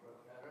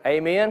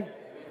 Amen?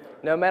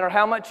 No matter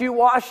how much you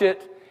wash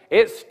it,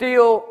 it's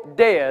still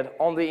dead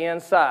on the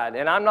inside.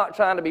 And I'm not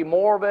trying to be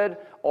morbid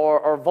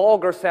or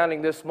vulgar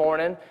sounding this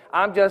morning.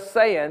 I'm just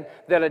saying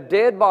that a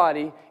dead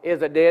body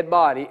is a dead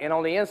body, and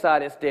on the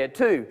inside it's dead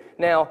too.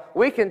 Now,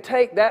 we can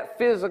take that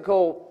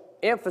physical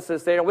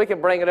emphasis there and we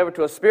can bring it over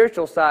to a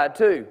spiritual side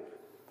too.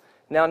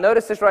 Now,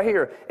 notice this right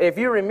here. If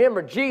you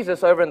remember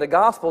Jesus over in the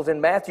Gospels in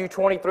Matthew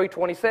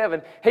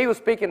 23:27, he was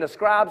speaking to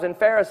scribes and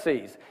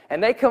Pharisees.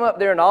 And they come up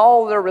there in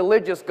all their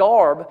religious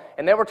garb,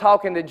 and they were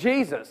talking to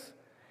Jesus.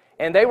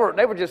 And they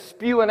were just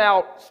spewing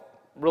out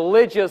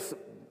religious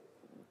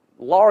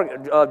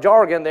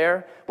jargon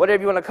there,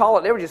 whatever you want to call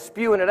it. They were just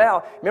spewing it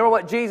out. Remember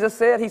what Jesus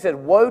said? He said,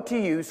 "Woe to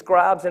you,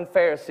 scribes and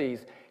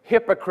Pharisees,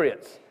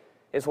 hypocrites,"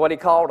 is what he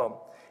called them.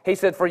 He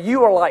said, "For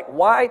you are like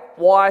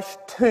whitewashed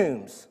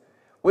tombs,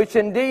 which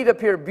indeed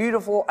appear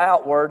beautiful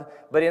outward,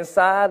 but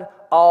inside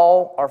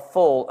all are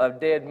full of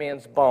dead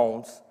men's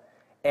bones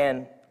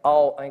and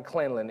all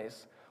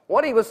uncleanliness."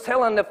 What he was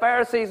telling the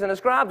Pharisees and the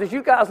scribes is,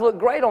 you guys look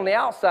great on the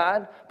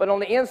outside, but on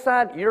the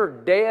inside, you're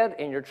dead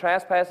in your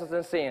trespasses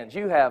and sins.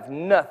 You have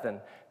nothing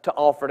to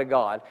offer to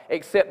God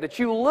except that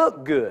you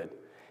look good.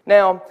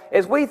 Now,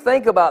 as we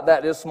think about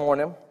that this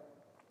morning,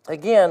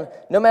 again,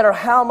 no matter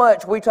how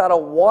much we try to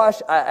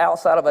wash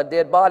outside of a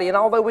dead body, and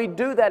although we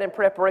do that in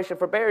preparation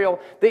for burial,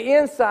 the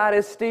inside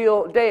is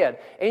still dead.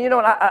 And you know,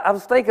 I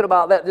was thinking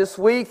about that this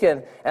week,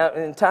 and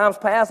in times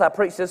past, I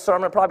preached this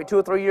sermon probably 2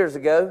 or 3 years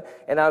ago,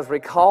 and I was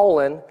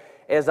recalling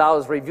as I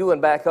was reviewing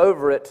back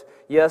over it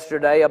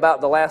yesterday about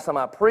the last time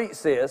I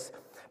preached this.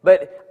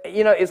 But,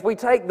 you know, as we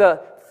take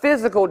the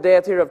physical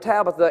death here of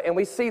Tabitha and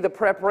we see the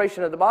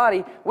preparation of the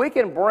body, we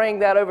can bring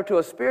that over to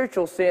a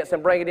spiritual sense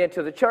and bring it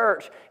into the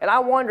church. And I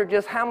wonder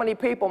just how many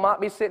people might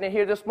be sitting in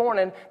here this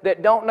morning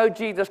that don't know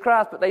Jesus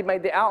Christ, but they've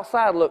made the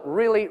outside look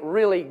really,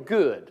 really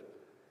good.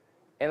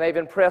 And they've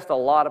impressed a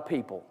lot of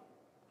people.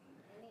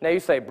 Now you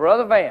say,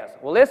 Brother Vance,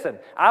 well listen,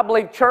 I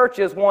believe church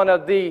is one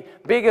of the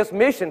biggest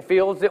mission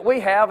fields that we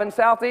have in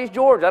Southeast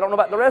Georgia. I don't know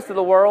about the rest of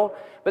the world,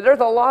 but there's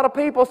a lot of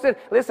people saying,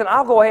 listen,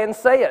 I'll go ahead and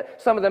say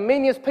it. Some of the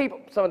meanest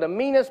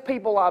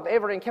people I've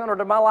ever encountered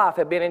in my life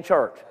have been in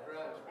church.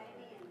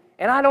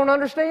 And I don't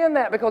understand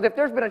that, because if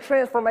there's been a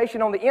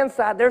transformation on the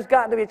inside, there's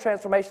got to be a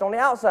transformation on the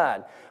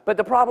outside. But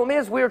the problem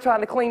is we're trying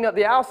to clean up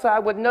the outside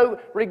with no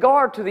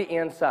regard to the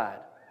inside.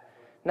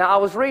 Now, I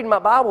was reading my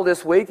Bible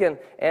this week and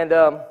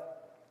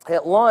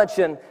at lunch,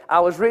 and I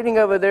was reading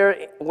over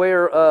there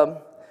where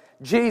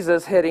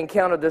Jesus had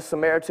encountered this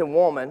Samaritan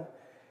woman,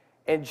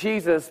 and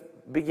Jesus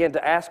began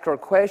to ask her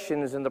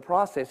questions. In the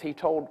process, he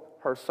told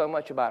her so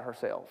much about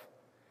herself.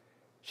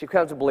 She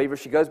becomes a believer.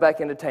 She goes back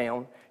into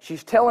town.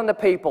 She's telling the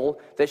people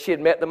that she had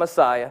met the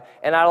Messiah,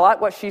 and I like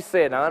what she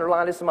said, and I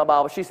underlined this in my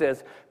Bible. She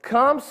says,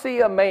 come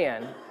see a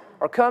man,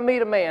 or come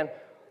meet a man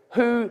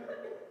who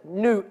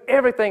knew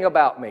everything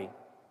about me.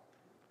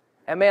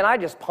 And man, I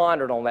just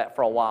pondered on that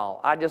for a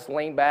while. I just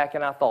leaned back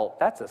and I thought,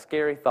 that's a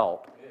scary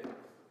thought.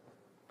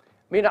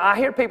 I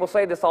hear people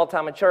say this all the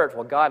time in church,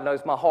 well, God knows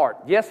my heart.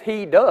 Yes,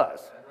 He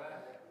does.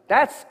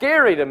 That's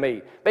scary to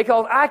me,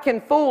 because I can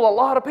fool a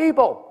lot of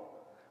people,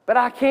 but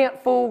I can't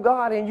fool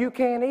God, and you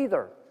can't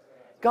either.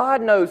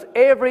 God knows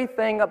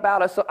everything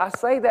about us. So I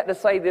say that to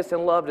say this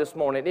in love this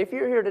morning. If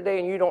you're here today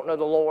and you don't know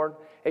the Lord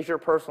as your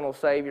personal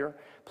Savior,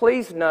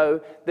 please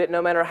know that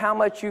no matter how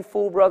much you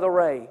fool Brother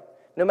Ray,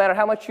 no matter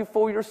how much you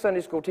fool your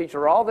Sunday school teacher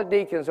or all the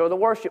deacons or the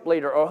worship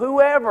leader or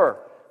whoever,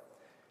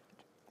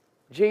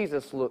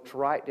 Jesus looks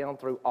right down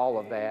through all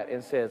of that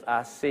and says,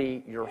 I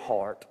see your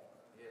heart.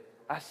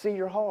 I see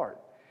your heart.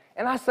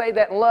 And I say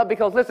that in love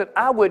because, listen,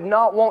 I would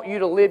not want you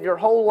to live your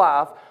whole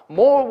life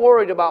more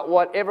worried about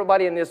what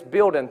everybody in this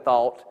building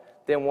thought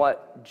than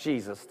what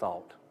Jesus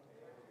thought.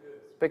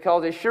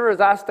 Because as sure as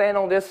I stand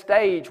on this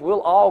stage,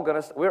 we're all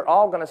going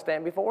to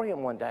stand before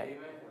Him one day.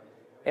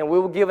 And we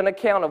will give an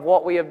account of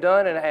what we have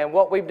done and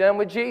what we've done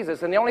with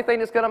Jesus. And the only thing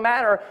that's going to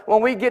matter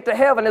when we get to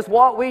heaven is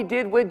what we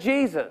did with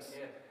Jesus.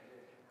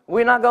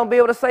 We're not going to be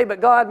able to say, but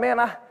God,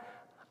 man,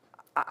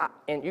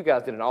 and you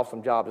guys did an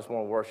awesome job this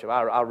morning worship.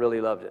 I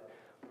really loved it.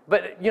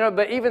 But,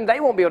 but even they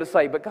won't be able to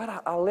say, but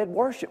God, I led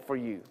worship for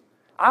you.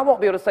 I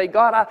won't be able to say,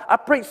 God, I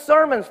preached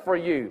sermons for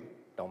you.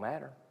 Don't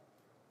matter.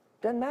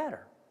 Doesn't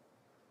matter.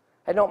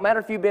 It don't matter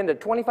if you've been to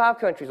 25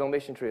 countries on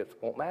mission trips.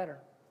 Won't matter.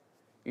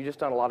 You just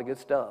done a lot of good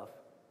stuff.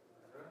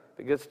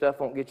 The good stuff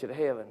won't get you to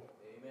heaven.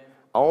 Amen.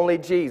 Only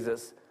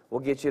Jesus will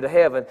get you to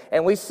heaven.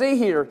 And we see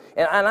here,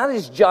 and I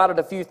just jotted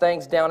a few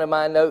things down in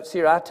my notes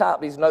here. I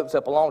typed these notes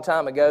up a long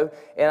time ago,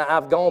 and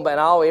I've gone back,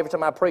 and every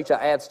time I preach, I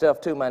add stuff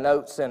to my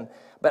notes.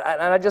 But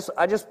I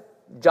just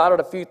jotted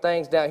a few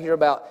things down here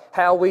about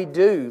how we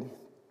do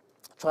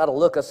try to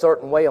look a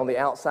certain way on the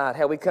outside,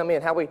 how we come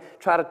in, how we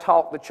try to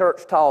talk the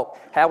church talk,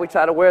 how we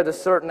try to wear the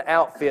certain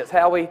outfits,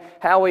 how we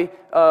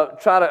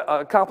try to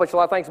accomplish a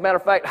lot of things. As a matter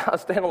of fact, I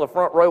was standing on the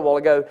front row a while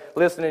ago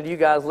listening to you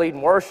guys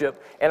leading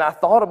worship, and I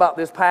thought about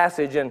this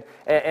passage, and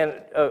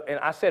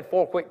I said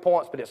 4 quick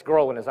points, but it's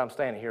growing as I'm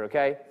standing here,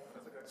 okay?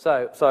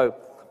 So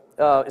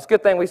it's a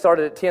good thing we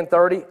started at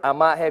 10:30. I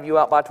might have you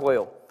out by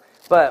 12.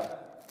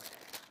 But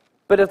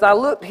as I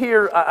looked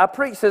here, I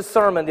preached this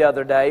sermon the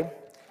other day,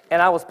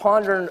 and I was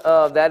pondering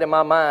that in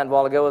my mind a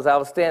while ago as I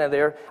was standing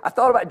there. I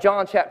thought about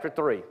John chapter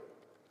 3.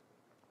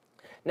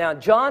 Now,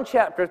 John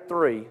chapter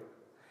 3,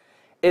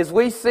 as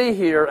we see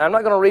here, I'm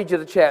not going to read you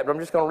the chapter, I'm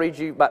just going to read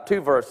you about 2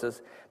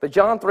 verses. But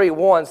John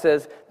 3:1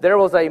 says, there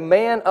was a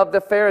man of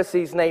the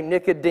Pharisees named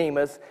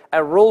Nicodemus,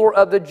 a ruler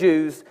of the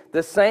Jews.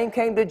 The same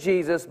came to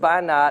Jesus by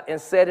night and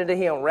said unto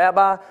him,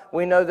 Rabbi,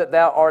 we know that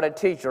thou art a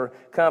teacher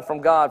come from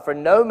God, for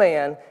no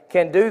man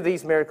can do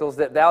these miracles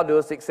that thou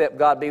doest except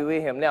God be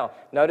with him. Now,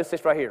 notice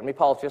this right here. Let me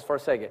pause just for a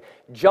second.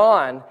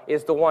 John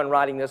is the one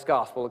writing this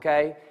gospel,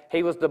 okay?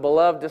 He was the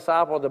beloved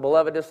disciple.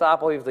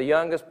 He was the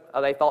youngest.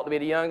 They thought to be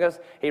the youngest.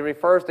 He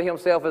refers to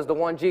himself as the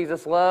one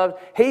Jesus loved.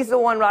 He's the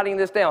one writing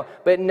this down.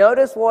 But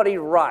notice what he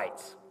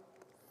writes.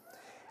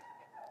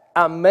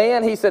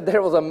 He said,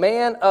 there was a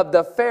man of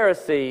the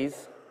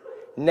Pharisees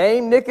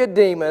named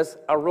Nicodemus,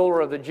 a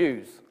ruler of the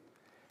Jews.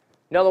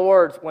 In other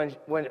words, when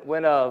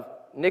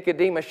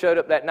Nicodemus showed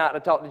up that night to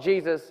talk to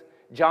Jesus,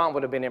 John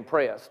would have been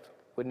impressed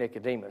with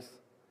Nicodemus.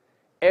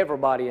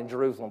 Everybody in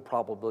Jerusalem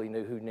probably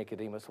knew who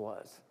Nicodemus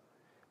was,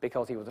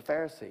 because he was a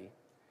Pharisee.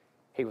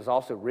 He was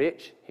also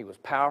rich, he was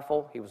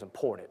powerful, he was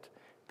important.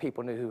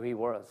 People knew who he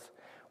was.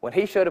 When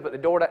he showed up at the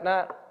door that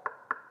night,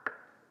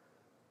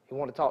 he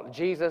wanted to talk to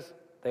Jesus.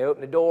 They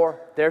opened the door.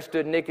 There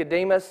stood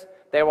Nicodemus.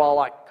 They were all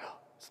like, oh,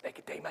 it's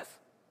Nicodemus.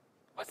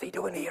 What's he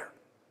doing here?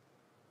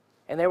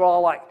 And they were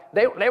all like,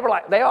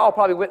 they all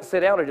probably went and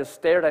sat down and just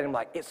stared at him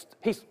like,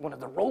 he's one of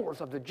the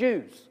rulers of the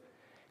Jews.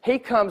 He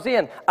comes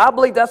in. I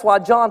believe that's why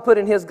John put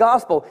in his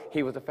gospel,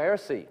 he was a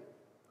Pharisee.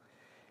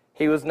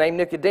 He was named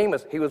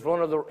Nicodemus. He was a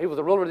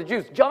ruler of the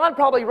Jews. John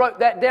probably wrote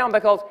that down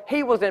because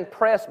he was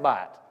impressed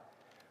by it.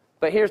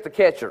 But here's the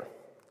catcher.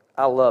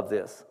 I love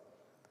this.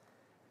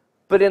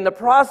 But in the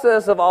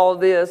process of all of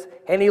this,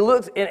 and he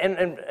looks,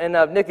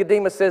 and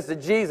Nicodemus says to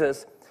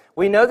Jesus,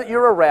 We know that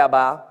you're a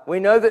rabbi. We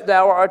know that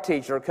thou art a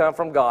teacher, come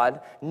from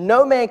God.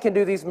 No man can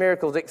do these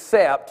miracles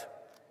except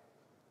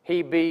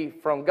he be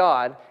from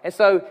God. And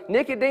so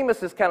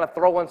Nicodemus is kind of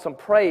throwing some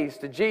praise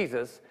to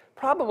Jesus,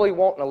 probably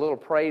wanting a little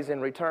praise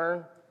in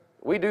return.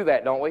 We do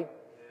that, don't we?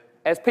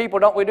 As people,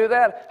 don't we do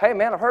that? Hey,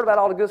 man, I've heard about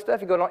all the good stuff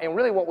you're going on. And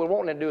really what we're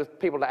wanting to do is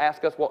people to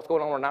ask us what's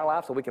going on in our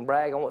life so we can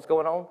brag on what's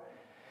going on.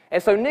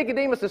 And so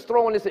Nicodemus is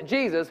throwing this at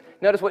Jesus.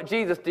 Notice what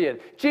Jesus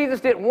did.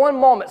 Jesus didn't one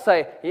moment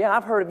say, yeah,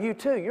 I've heard of you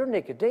too. You're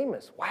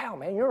Nicodemus. Wow,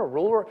 man, you're a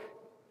ruler.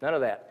 None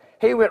of that.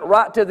 He went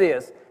right to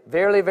this.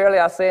 Verily, verily,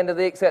 I say unto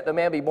thee, except a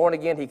man be born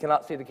again, he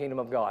cannot see the kingdom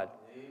of God.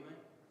 Amen.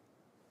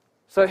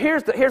 So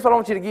here's what I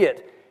want you to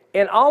get.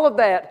 In all of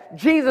that,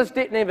 Jesus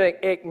didn't even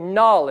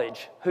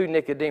acknowledge who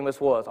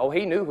Nicodemus was. Oh,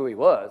 he knew who he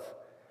was,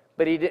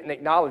 but he didn't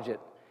acknowledge it.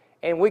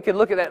 And we could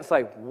look at that and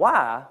say,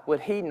 why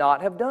would he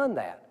not have done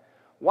that?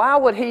 Why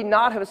would he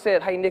not have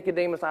said, hey,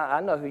 Nicodemus,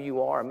 I know who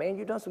you are. Man,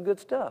 you've done some good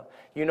stuff.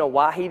 You know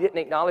why he didn't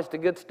acknowledge the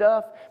good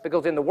stuff?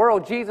 Because in the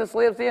world Jesus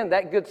lives in,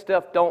 that good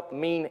stuff don't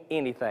mean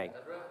anything.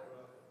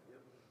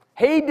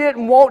 He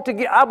didn't want to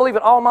give, I believe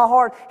it all in my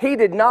heart, he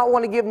did not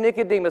want to give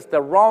Nicodemus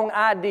the wrong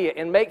idea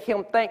and make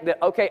him think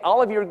that, okay,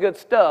 all of your good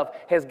stuff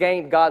has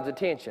gained God's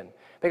attention.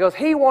 Because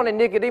he wanted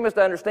Nicodemus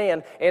to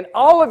understand, in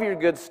all of your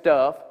good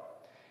stuff,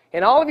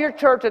 in all of your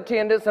church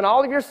attendance, and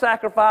all of your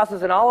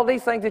sacrifices, and all of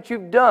these things that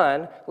you've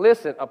done,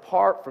 listen,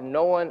 apart from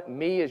knowing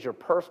me as your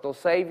personal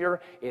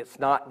Savior, it's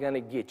not going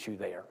to get you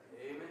there.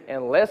 Amen.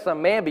 Unless a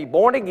man be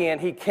born again,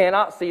 he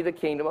cannot see the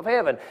kingdom of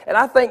heaven. And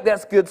I think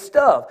that's good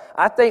stuff.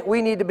 I think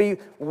we need to be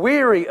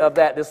weary of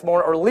that this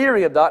morning, or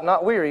leery of that,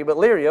 not weary, but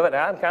leery of it.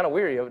 Now, I'm kind of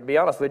weary of it, to be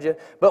honest with you.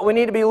 But we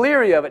need to be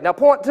leery of it. Now,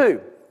 point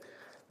 2,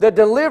 the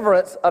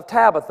deliverance of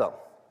Tabitha.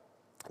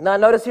 Now,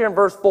 notice here in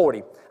verse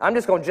 40. I'm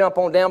just going to jump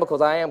on down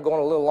because I am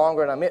going a little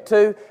longer than I meant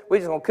to. We're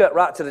just going to cut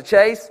right to the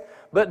chase.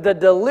 But the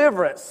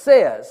deliverance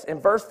says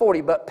in verse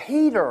 40, but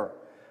Peter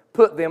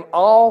put them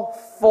all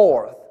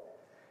forth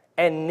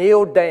and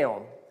kneeled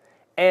down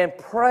and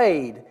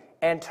prayed,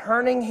 and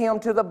turning him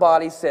to the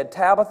body said,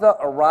 Tabitha,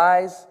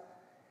 arise.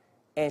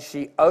 And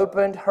she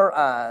opened her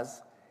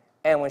eyes,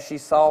 and when she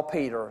saw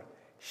Peter,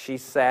 she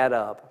sat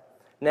up.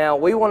 Now,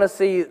 we want to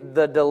see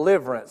the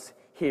deliverance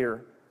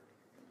here.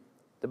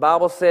 The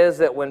Bible says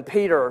that when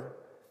Peter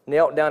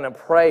knelt down and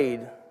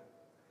prayed,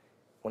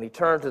 when he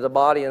turned to the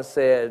body and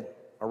said,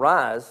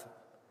 arise,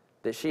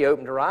 that she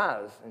opened her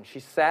eyes and she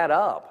sat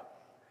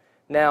up.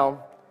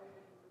 Now,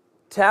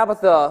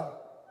 Tabitha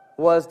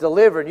was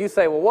delivered. You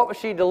say, well, what was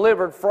she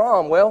delivered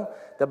from? Well,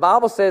 the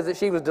Bible says that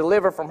she was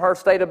delivered from her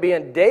state of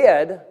being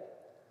dead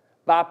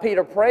by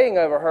Peter praying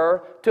over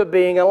her to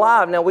being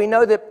alive. Now, we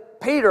know that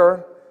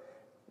Peter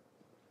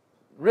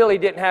really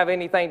didn't have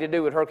anything to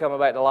do with her coming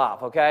back to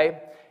life, okay?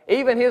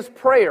 Even his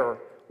prayer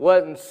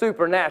wasn't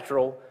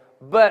supernatural,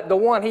 but the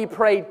one he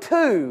prayed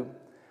to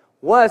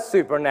was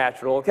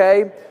supernatural,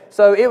 okay?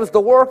 So it was the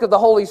work of the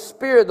Holy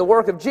Spirit, the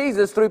work of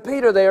Jesus through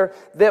Peter there,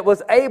 that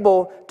was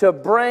able to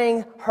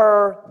bring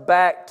her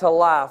back to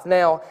life.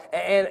 Now,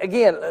 and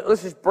again,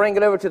 let's just bring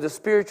it over to the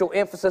spiritual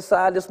emphasis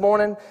side this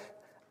morning.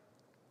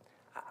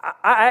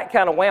 I act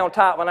kind of wound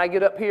tight when I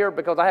get up here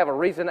because I have a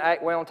reason to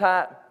act wound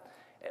tight.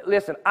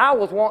 Listen, I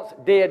was once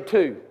dead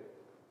too.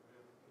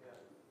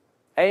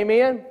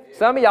 Amen?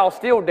 Some of y'all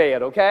still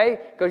dead, okay?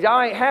 Because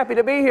y'all ain't happy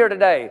to be here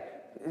today.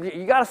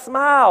 You got to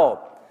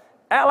smile.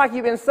 Act like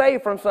you've been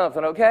saved from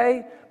something,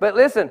 okay? But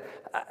listen,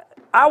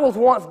 I was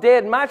once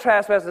dead in my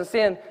trespasses and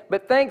sin,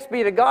 but thanks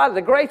be to God,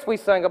 the grace we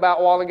sung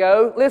about a while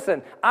ago.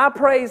 Listen, I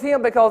praise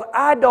Him because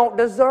I don't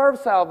deserve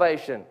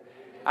salvation.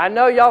 I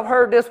know y'all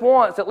heard this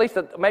once, at least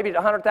maybe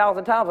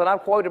 100,000 times, and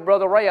I've quoted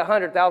Brother Ray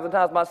 100,000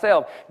 times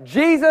myself.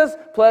 Jesus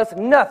plus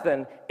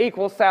nothing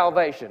equals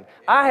salvation.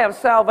 I have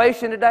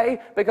salvation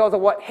today because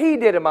of what He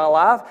did in my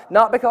life,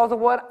 not because of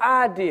what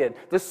I did.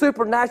 The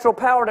supernatural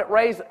power that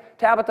raised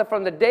Tabitha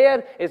from the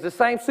dead is the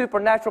same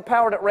supernatural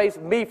power that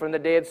raised me from the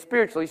dead,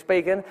 spiritually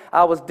speaking.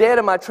 I was dead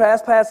in my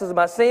trespasses and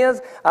my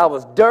sins. I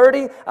was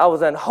dirty. I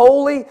was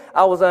unholy.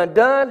 I was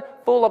undone,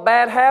 full of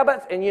bad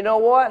habits. And you know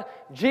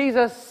what?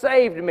 Jesus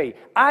saved me.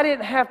 I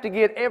didn't have to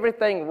get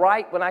everything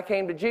right when I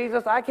came to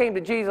Jesus. I came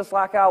to Jesus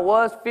like I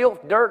was,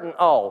 filth, dirt, and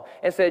all,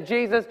 and said,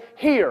 Jesus,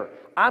 here,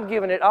 I'm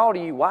giving it all to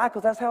you. Why?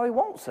 Because that's how He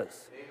wants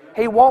us.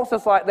 He wants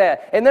us like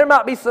that. And there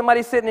might be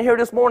somebody sitting here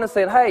this morning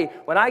saying, hey,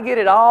 when I get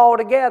it all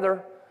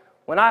together,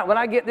 when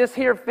I get this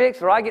here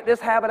fixed, or I get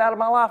this habit out of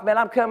my life, man,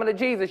 I'm coming to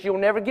Jesus. You'll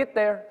never get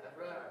there.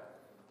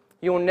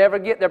 You'll never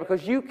get there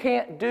because you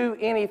can't do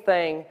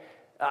anything.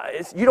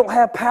 You don't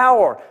have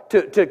power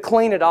to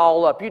clean it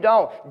all up. You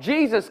don't.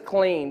 Jesus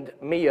cleaned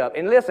me up.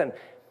 And listen,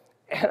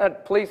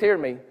 please hear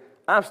me,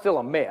 I'm still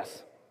a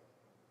mess.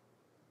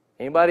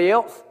 Anybody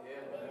else?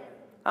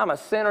 I'm a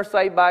sinner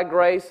saved by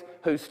grace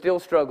who still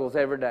struggles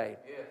every day.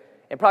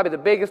 And probably the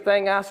biggest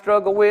thing I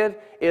struggle with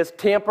is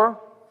temper.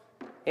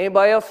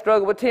 Anybody else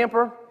struggle with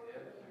temper?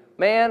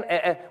 Man,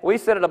 and we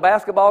sat at a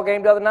basketball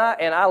game the other night,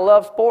 and I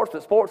love sports,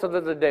 but sports are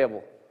the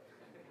devil.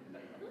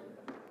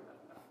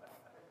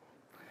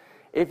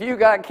 If you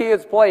got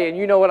kids playing,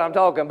 you know what I'm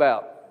talking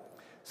about.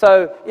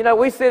 So, you know,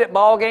 we sit at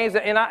ball games,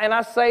 and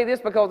I say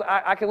this because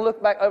I can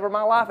look back over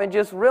my life and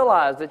just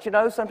realize that, you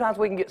know, sometimes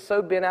we can get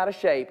so bent out of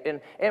shape.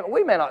 And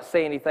we may not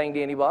say anything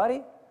to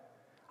anybody.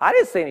 I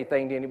didn't say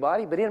anything to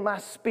anybody, but in my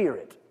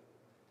spirit,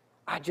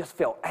 I just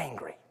felt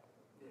angry.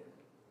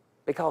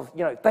 Because,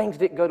 you know, things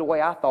didn't go the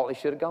way I thought they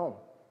should have gone.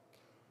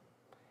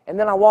 And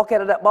then I walk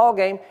out of that ball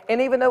game,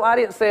 and even though I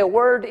didn't say a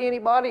word to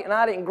anybody and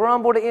I didn't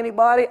grumble to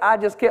anybody, I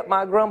just kept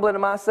my grumbling to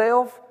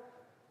myself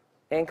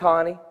and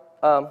Connie.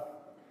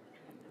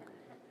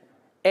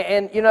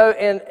 You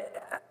know,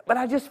 but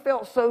I just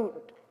felt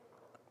so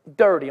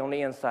dirty on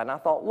the inside. And I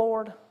thought,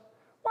 Lord,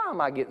 why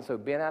am I getting so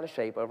bent out of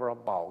shape over a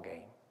ball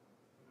game?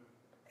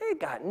 It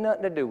got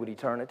nothing to do with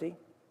eternity.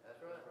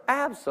 That's right.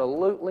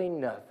 Absolutely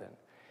nothing.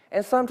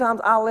 And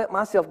sometimes I let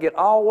myself get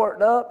all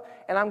worked up,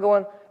 and I'm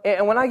going,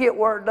 and when I get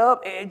worked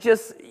up, it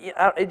just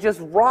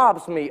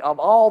robs me of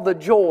all the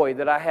joy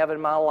that I have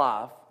in my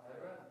life,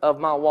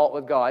 of my walk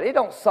with God. It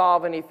don't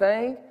solve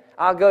anything.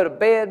 I'll go to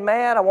bed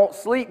mad. I won't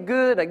sleep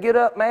good. I get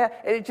up mad.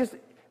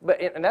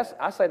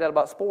 I say that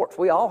about sports.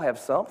 We all have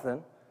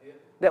something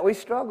that we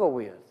struggle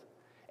with.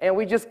 And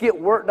we just get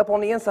worked up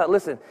on the inside.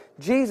 Listen,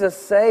 Jesus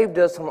saved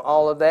us from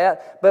all of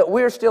that, but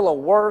we're still a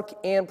work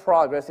in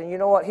progress. And you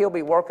know what? He'll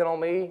be working on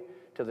me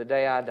till the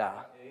day I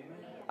die. Amen.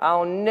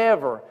 I'll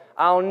never,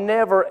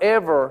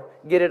 ever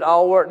get it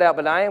all worked out.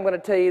 But I am going to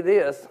tell you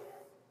this.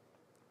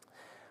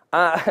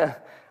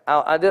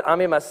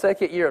 I'm in my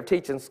second year of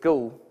teaching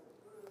school.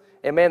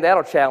 And man,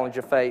 that'll challenge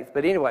your faith.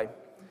 But anyway,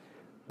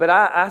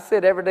 I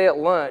sit every day at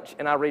lunch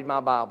and I read my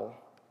Bible.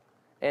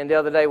 And the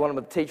other day, one of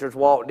the teachers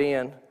walked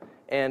in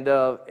and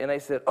they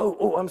said,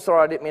 oh, I'm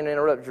sorry, I didn't mean to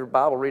interrupt your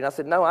Bible reading. I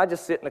said, no, I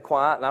just sit in the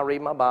quiet and I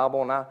read my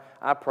Bible and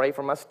I pray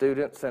for my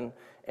students and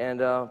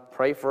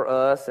pray for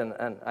us and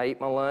I eat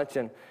my lunch.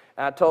 And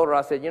I told her,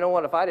 I said, you know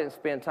what, if I didn't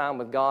spend time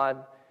with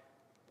God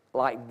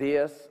like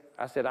this,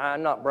 I said,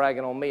 I'm not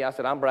bragging on me. I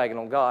said, I'm bragging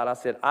on God. I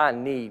said, I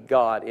need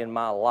God in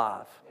my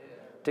life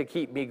to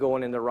keep me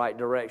going in the right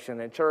direction.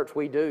 And church,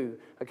 we do,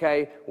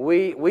 okay?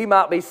 We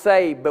might be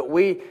saved, but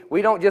we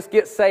don't just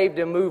get saved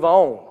and move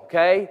on,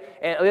 okay?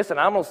 And listen,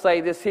 I'm going to say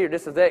this here,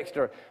 this is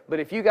extra, but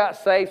if you got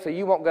saved so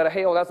you won't go to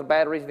hell, that's a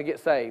bad reason to get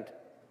saved.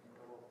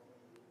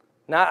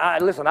 Now,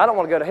 listen, I don't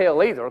want to go to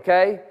hell either,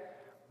 okay?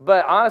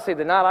 But honestly,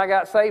 the night I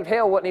got saved,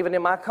 hell wasn't even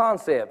in my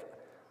concept.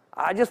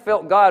 I just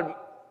felt God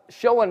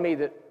showing me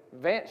that,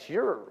 Vance,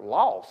 you're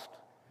lost,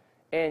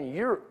 and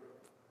you're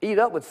eat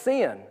up with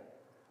sin.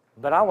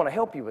 But I want to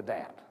help you with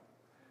that.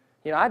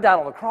 You know, I died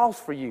on the cross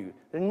for you.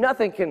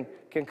 Nothing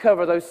can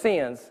cover those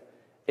sins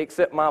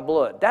except my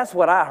blood. That's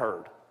what I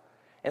heard.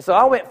 And so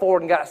I went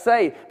forward and got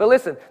saved. But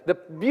listen, the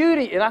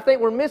beauty, and I think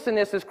we're missing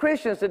this as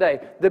Christians today,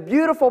 the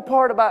beautiful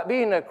part about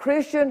being a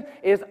Christian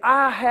is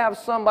I have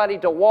somebody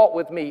to walk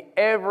with me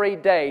every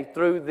day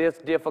through this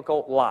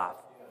difficult life.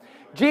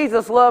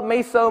 Jesus loved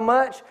me so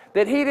much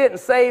that He didn't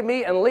save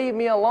me and leave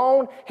me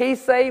alone. He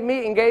saved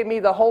me and gave me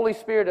the Holy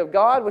Spirit of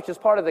God, which is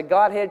part of the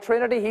Godhead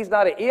Trinity. He's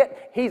not a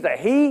it, He's a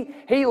He.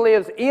 He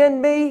lives in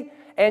me.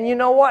 And you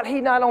know what?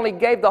 He not only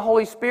gave the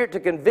Holy Spirit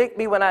to convict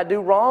me when I do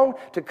wrong,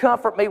 to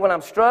comfort me when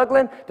I'm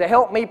struggling, to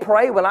help me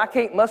pray when I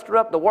can't muster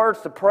up the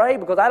words to pray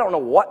because I don't know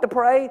what to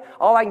pray.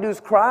 All I can do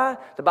is cry.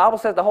 The Bible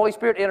says the Holy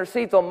Spirit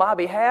intercedes on my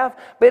behalf.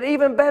 But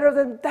even better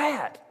than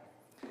that,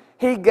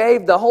 He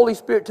gave the Holy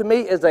Spirit to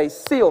me as a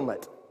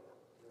sealment.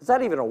 Is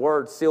that even a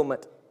word,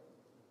 sealment?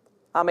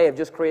 I may have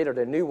just created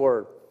a new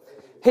word.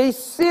 He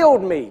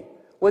sealed me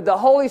with the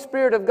Holy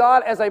Spirit of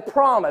God as a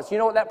promise. You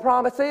know what that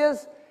promise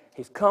is?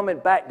 He's coming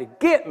back to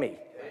get me.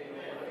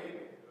 Amen.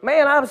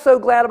 Man, I'm so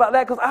glad about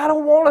that because I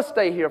don't want to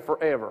stay here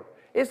forever.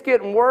 It's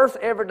getting worse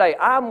every day.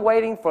 I'm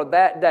waiting for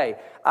that day.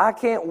 I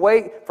can't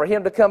wait for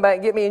Him to come back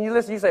and get me. And you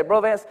listen, you say,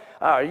 Bro Vance,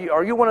 are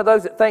you one of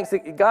those that thinks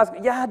that God's...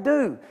 Yeah, I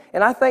do.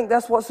 And I think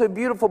that's what's so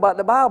beautiful about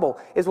the Bible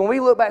is when we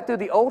look back through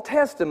the Old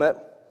Testament,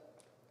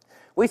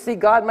 we see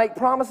God make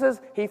promises,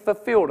 He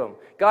fulfilled them.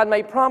 God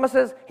made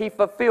promises, He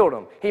fulfilled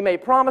them. He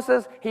made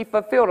promises, He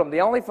fulfilled them.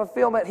 The only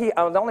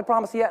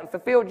promise He hadn't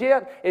fulfilled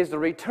yet is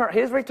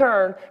His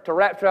return to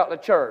rapture out the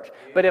church.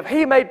 But if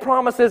He made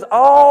promises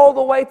all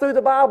the way through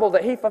the Bible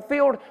that He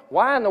fulfilled,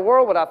 why in the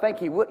world would I think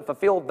He wouldn't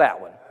fulfill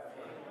that one?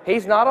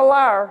 He's not a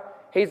liar.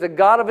 He's a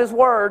God of His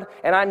Word,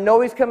 and I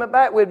know He's coming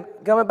back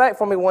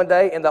for me one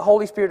day, and the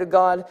Holy Spirit of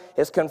God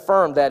has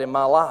confirmed that in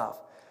my life.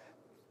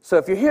 So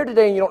if you're here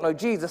today and you don't know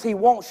Jesus, He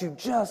wants you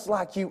just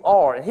like you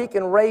are, and He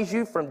can raise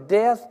you from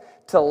death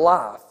to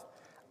life.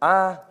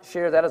 I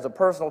share that as a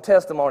personal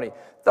testimony.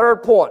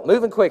 Third point,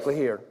 moving quickly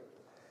here.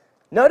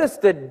 Notice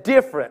the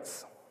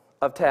difference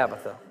of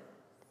Tabitha.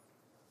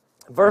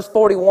 Verse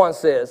 41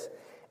 says,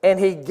 and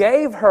He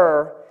gave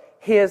her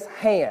His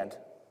hand.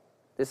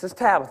 This is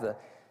Tabitha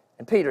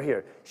and Peter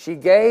here. She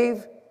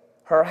gave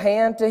her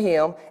hand to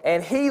Him,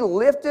 and He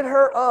lifted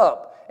her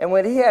up. And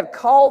when He had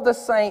called the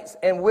saints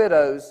and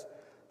widows,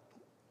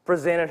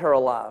 presented her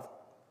alive.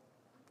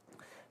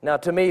 Now,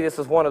 to me, this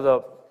is one of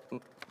the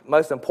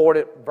most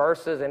important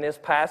verses in this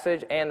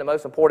passage and the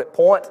most important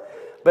point.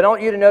 But I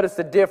want you to notice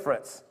the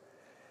difference.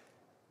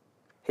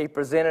 He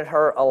presented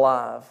her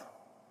alive.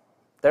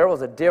 There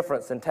was a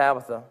difference in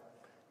Tabitha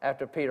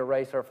after Peter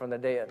raised her from the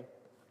dead.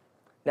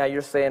 Now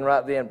you're saying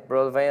right then,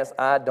 Brother Vance,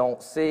 I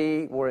don't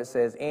see where it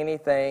says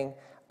anything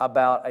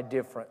about a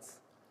difference.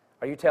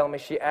 Are you telling me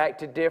she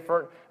acted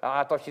different?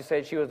 I thought she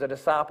said she was a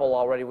disciple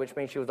already, which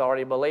means she was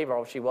already a believer.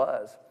 Oh, she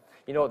was.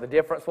 You know what the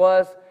difference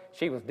was?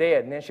 She was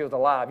dead, and then she was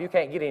alive. You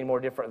can't get any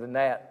more different than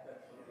that.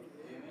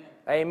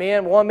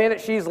 Amen. 1 minute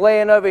she's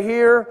laying over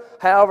here,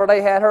 however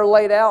they had her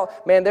laid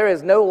out. Man, there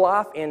is no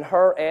life in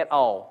her at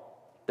all.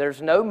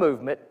 There's no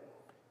movement.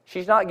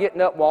 She's not getting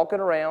up, walking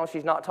around.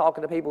 She's not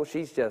talking to people.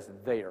 She's just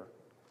there.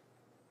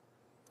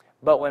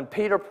 But when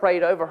Peter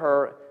prayed over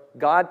her,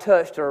 God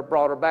touched her,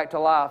 brought her back to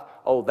life.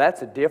 Oh,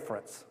 that's a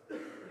difference.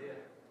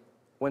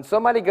 When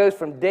somebody goes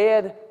from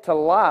dead to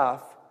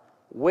life,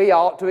 we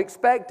ought to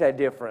expect a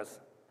difference.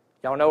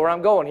 Y'all know where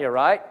I'm going here,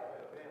 right?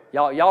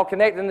 Y'all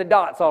connecting the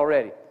dots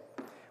already.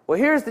 Well,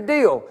 here's the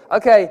deal.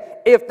 Okay,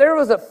 if there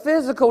was a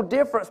physical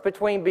difference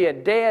between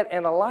being dead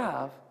and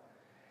alive,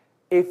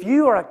 if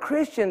you are a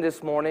Christian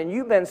this morning,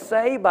 you've been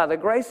saved by the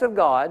grace of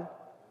God,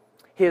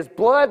 His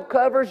blood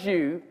covers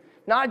you,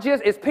 not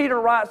just, as Peter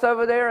writes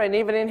over there and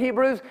even in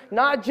Hebrews,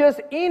 not just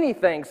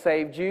anything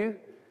saved you,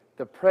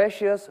 the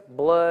precious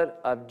blood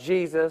of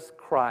Jesus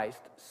Christ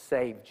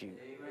saved you.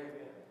 Amen.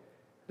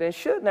 Then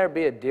shouldn't there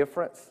be a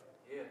difference?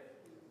 Yeah.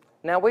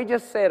 Now, we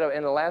just said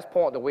in the last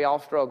point that we all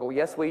struggle.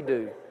 Yes, we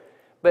do.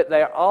 But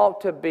there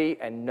ought to be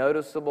a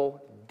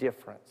noticeable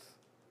difference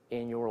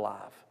in your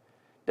life.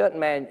 Doesn't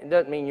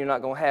mean you're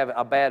not going to have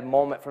a bad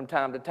moment from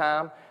time to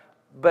time.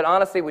 But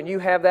honestly, when you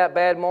have that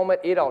bad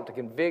moment, it ought to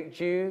convict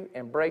you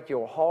and break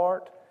your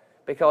heart,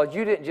 because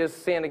you didn't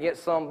just sin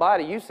against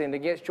somebody, you sinned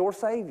against your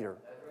Savior.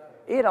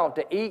 It ought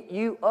to eat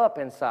you up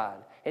inside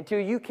until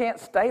you can't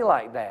stay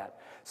like that.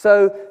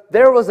 So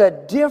there was a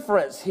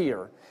difference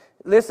here.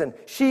 Listen,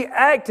 she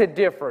acted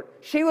different.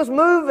 She was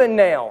moving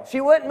now.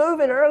 She wasn't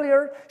moving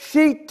earlier.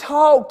 She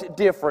talked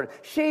different.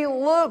 She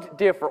looked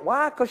different.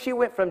 Why? Because she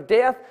went from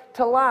death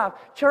to life.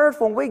 Church,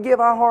 when we give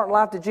our heart and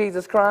life to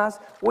Jesus Christ,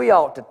 we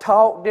ought to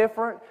talk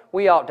different.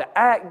 We ought to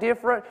act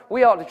different.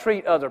 We ought to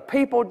treat other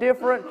people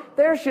different.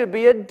 There should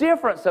be a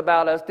difference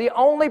about us. The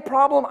only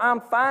problem I'm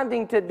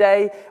finding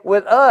today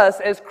with us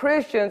as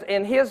Christians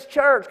in His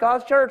church,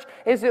 God's church,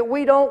 is that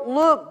we don't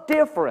look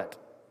different.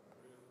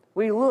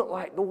 We look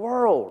like the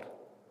world.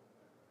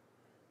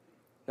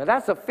 Now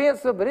that's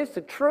offensive, but it's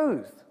the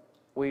truth.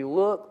 We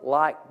look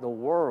like the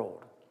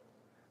world.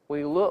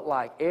 We look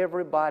like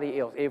everybody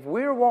else. If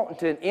we're wanting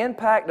to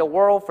impact the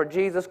world for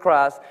Jesus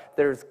Christ,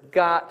 there's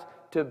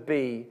got to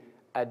be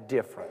a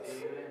difference.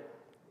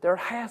 There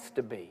has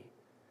to be.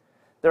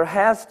 There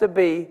has to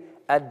be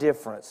a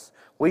difference.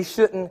 We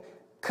shouldn't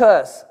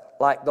cuss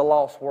like the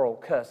lost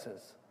world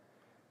cusses.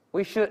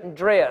 We shouldn't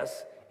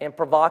dress in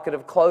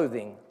provocative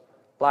clothing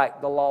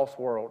like the lost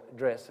world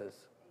dresses.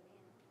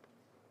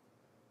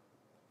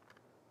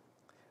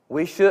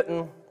 We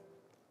shouldn't,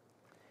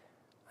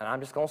 and I'm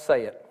just going to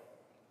say it,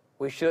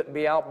 we shouldn't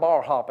be out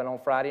bar hopping on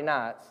Friday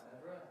nights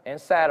and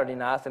Saturday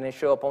nights and then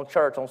show up on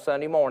church on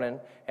Sunday morning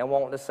and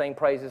want to sing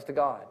praises to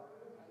God.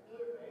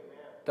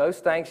 Those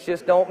things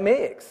just don't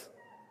mix.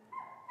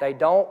 They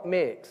don't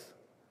mix.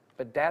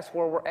 But that's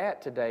where we're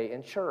at today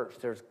in church.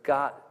 There's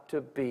got to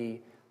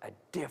be a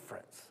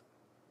difference.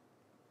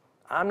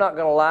 I'm not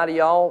going to lie to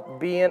y'all,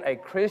 being a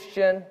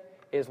Christian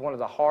is one of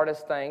the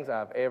hardest things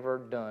I've ever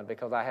done,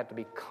 because I have to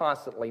be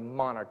constantly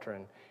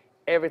monitoring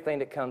everything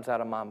that comes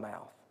out of my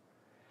mouth.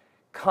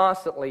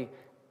 Constantly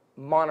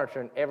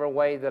monitoring every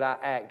way that I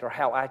act or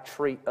how I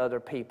treat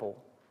other people.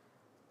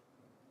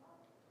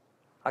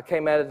 I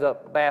came out of the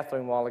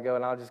bathroom a while ago,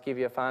 and I'll just give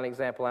you a fine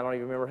example. I don't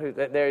even remember who,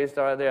 there you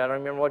are there. I don't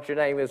remember what your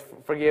name is,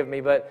 forgive me,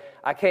 but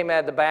I came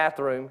out of the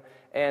bathroom,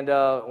 and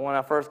when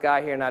I first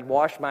got here, and I'd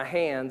washed my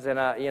hands, and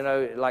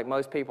like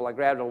most people, I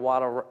grabbed a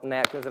wad of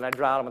napkins and I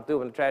dried them and threw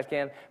them in the trash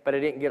can, but I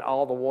didn't get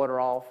all the water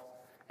off.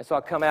 And so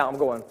I come out, I'm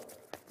going,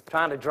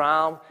 trying to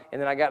dry them,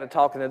 and then I got to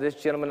talking to this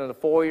gentleman in the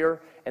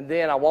foyer, and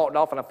then I walked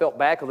off and I felt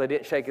bad because I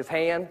didn't shake his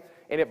hand,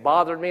 and it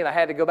bothered me, and I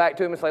had to go back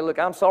to him and say, look,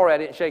 I'm sorry I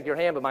didn't shake your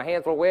hand, but my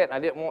hands were wet, and I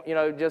didn't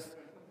want, just...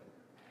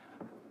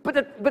 But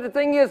the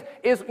thing is,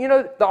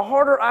 the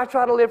harder I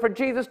try to live for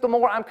Jesus, the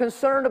more I'm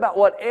concerned about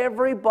what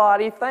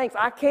everybody thinks.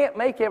 I can't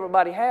make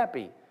everybody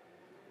happy.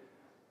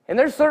 And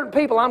there's certain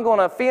people I'm going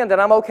to offend,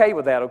 and I'm okay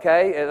with that,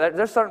 okay?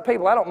 There's certain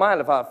people, I don't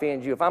mind if I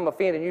offend you, if I'm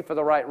offending you for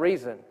the right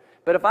reason.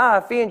 But if I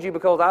offend you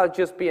because I was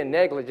just being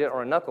negligent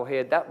or a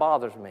knucklehead, that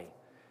bothers me.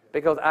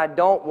 Because I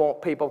don't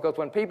want people, because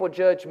when people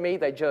judge me,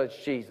 they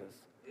judge Jesus.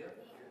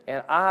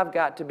 And I've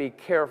got to be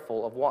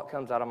careful of what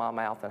comes out of my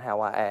mouth and how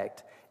I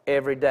act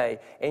every day.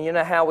 And you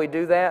know how we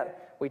do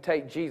that? We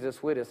take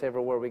Jesus with us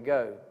everywhere we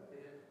go.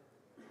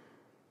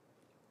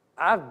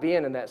 I've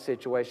been in that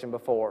situation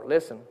before.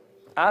 Listen,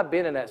 I've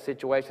been in that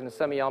situation, and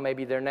some of y'all may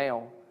be there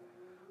now,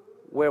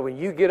 where when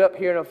you get up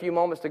here in a few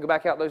moments to go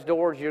back out those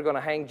doors, you're going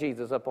to hang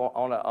Jesus up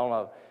on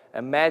a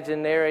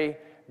imaginary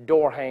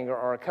door hanger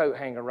or a coat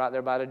hanger right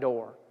there by the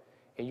door.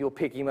 And you'll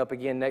pick him up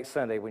again next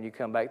Sunday when you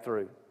come back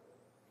through.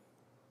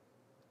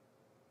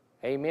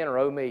 Amen or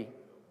oh me.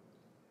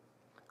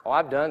 Oh,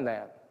 I've done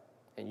that,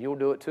 and you'll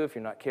do it too if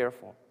you're not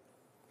careful.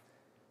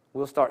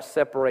 We'll start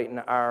separating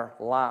our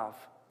life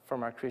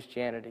from our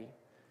Christianity.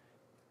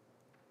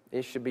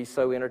 It should be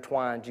so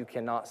intertwined you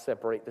cannot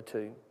separate the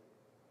two.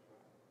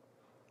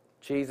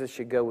 Jesus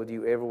should go with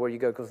you everywhere you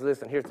go. Because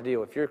listen, here's the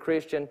deal. If you're a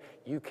Christian,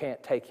 you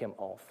can't take him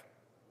off.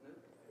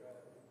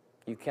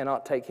 You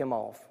cannot take him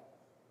off.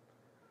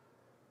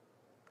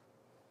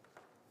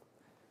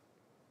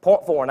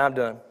 Point 4, and I'm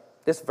done.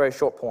 This is a very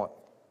short point.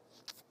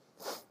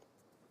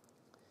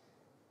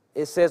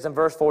 It says in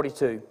verse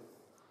 42,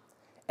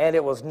 and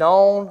it was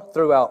known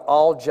throughout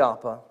all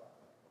Joppa,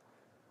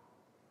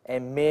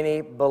 and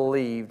many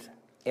believed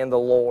in the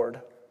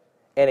Lord.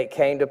 And it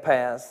came to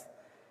pass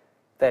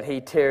that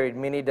he tarried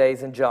many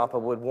days in Joppa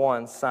with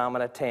one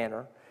Simon a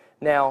tanner.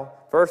 Now,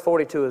 verse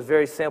 42 is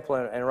very simple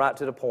and right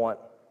to the point.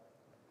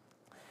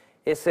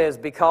 It says,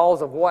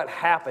 because of what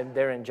happened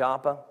there in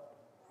Joppa,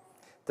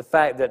 the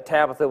fact that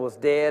Tabitha was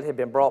dead, had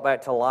been brought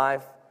back to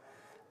life,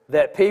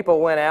 that people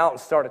went out and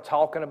started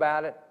talking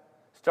about it,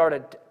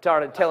 started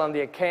telling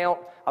the account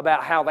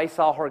about how they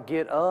saw her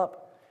get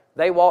up.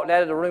 They walked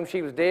out of the room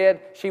she was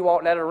dead. She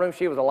walked out of the room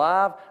she was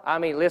alive. I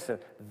mean, listen,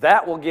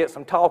 that will get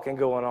some talking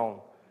going on.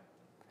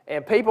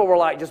 And people were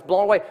like just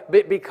blown away.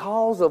 But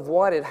because of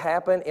what had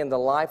happened in the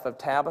life of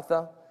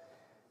Tabitha,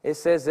 it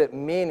says that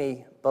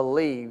many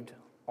believed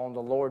on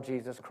the Lord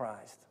Jesus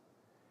Christ.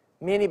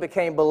 Many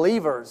became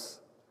believers.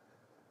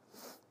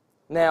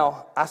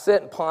 Now, I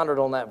sat and pondered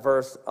on that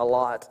verse a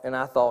lot, and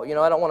I thought,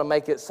 I don't want to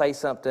make it say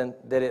something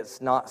that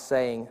it's not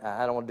saying.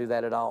 I don't want to do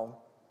that at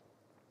all.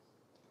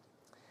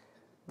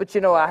 But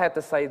I have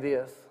to say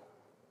this.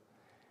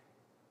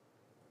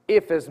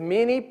 If as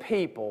many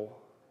people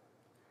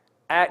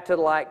acted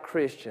like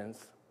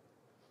Christians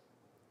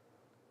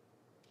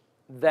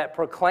that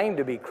proclaim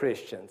to be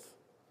Christians,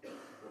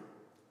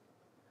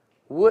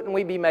 wouldn't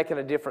we be making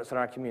a difference in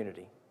our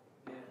community?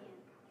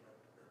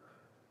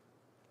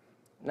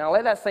 Now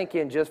let that sink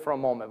in just for a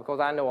moment, because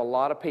I know a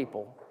lot of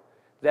people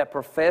that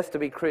profess to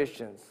be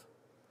Christians.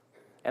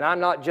 And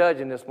I'm not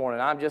judging this morning.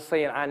 I'm just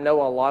saying I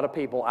know a lot of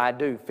people, I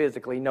do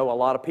physically know a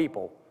lot of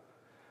people,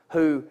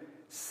 who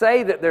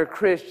say that they're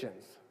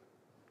Christians,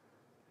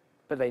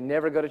 but they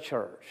never go to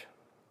church.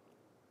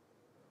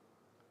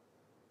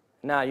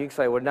 Now, you can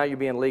say, well, now you're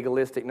being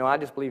legalistic. No, I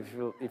just believe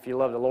if you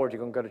love the Lord, you're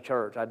going to go to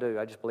church. I do.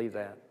 I just believe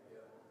that.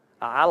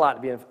 I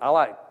like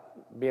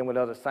being with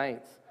other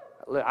saints.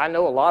 I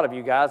know a lot of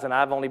you guys, and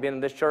I've only been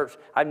in this church.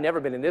 I've never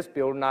been in this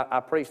building. I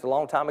preached a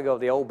long time ago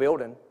at the old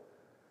building,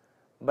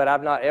 but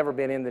I've not ever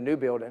been in the new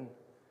building.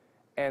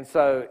 And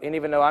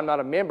even though I'm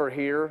not a member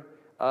here,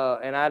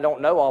 and I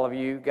don't know all of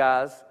you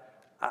guys,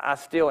 I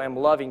still am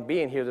loving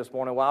being here this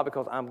morning. Why?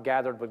 Because I'm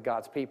gathered with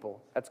God's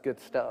people. That's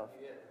good stuff.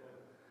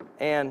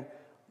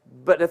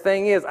 But the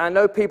thing is, I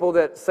know people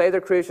that say they're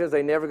Christians,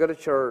 they never go to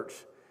church.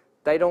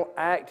 They don't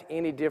act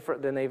any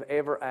different than they've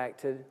ever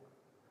acted.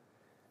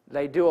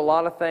 They do a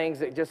lot of things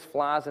that just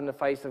flies in the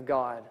face of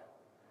God.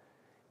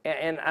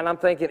 And I'm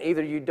thinking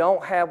either you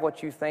don't have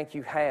what you think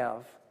you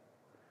have,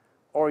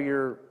 or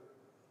you're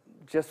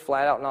just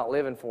flat out not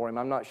living for Him.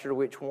 I'm not sure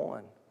which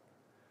one.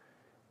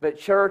 But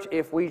church,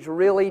 if we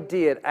really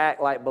did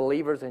act like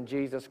believers in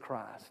Jesus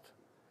Christ,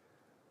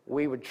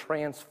 we would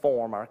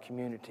transform our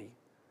community.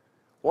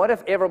 What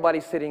if everybody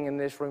sitting in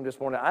this room this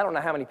morning, I don't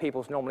know how many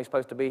people is normally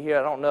supposed to be here.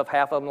 I don't know if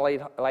half of them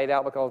laid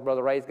out because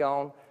Brother Ray's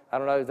gone. I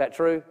don't know. Is that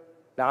true?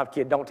 No, I'm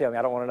kidding. Don't tell me.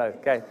 I don't want to know.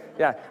 Okay?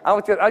 Yeah.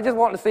 I just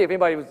wanted to see if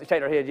anybody was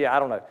shaking their head. Yeah, I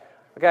don't know.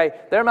 Okay?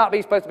 There might be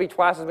supposed to be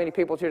twice as many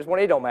people here this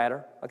morning. It don't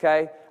matter.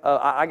 Okay?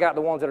 I got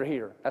the ones that are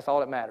here. That's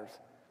all that matters.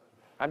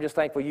 I'm just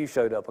thankful you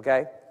showed up.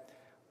 Okay?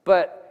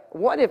 But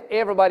what if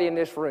everybody in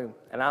this room,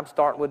 and I'm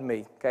starting with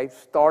me, okay?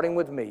 Starting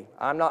with me.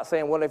 I'm not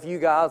saying what if you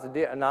guys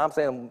did, no, I'm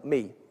saying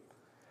me.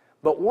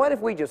 But what if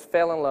we just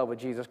fell in love with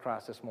Jesus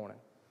Christ this morning?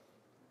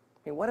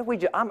 I mean, what if we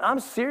just, I'm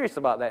serious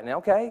about that now,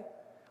 okay?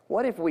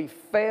 What if we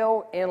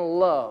fell in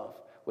love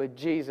with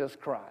Jesus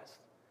Christ?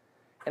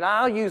 And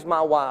I'll use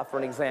my wife for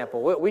an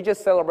example. We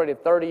just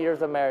celebrated 30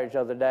 years of marriage the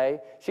other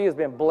day. She has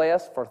been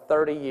blessed for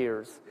 30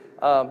 years.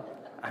 I'm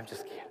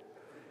just kidding.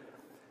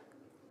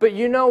 But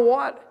you know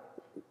what?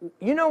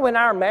 You know when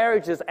our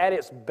marriage is at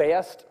its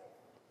best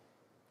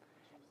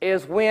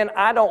is when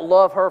I don't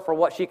love her for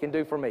what she can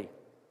do for me.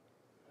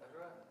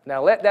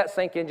 Now let that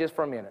sink in just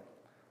for a minute.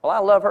 Well, I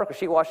love her because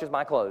she washes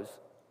my clothes.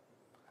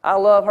 I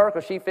love her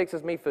because she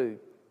fixes me food.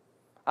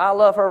 I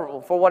love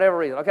her for whatever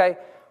reason, okay?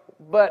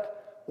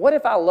 But what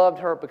if I loved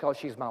her because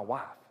she's my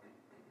wife?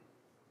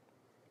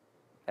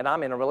 And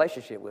I'm in a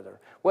relationship with her.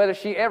 Whether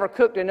she ever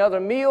cooked another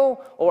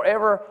meal or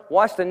ever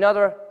washed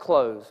another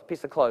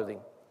piece of clothing.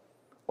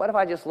 What if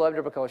I just loved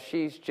her because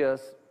she's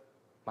just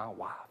my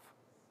wife?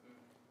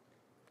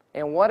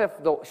 And what if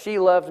she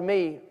loved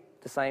me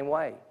the same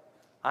way?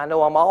 I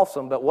know I'm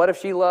awesome, but what if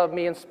she loved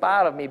me in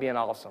spite of me being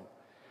awesome?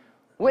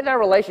 Wouldn't our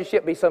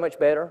relationship be so much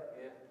better?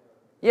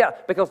 Yeah,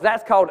 because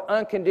that's called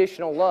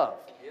unconditional love.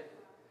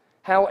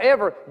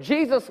 However,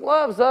 Jesus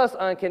loves us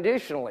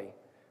unconditionally,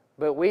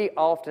 but we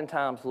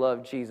oftentimes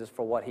love Jesus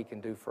for what He can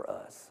do for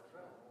us.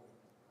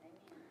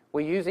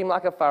 We use him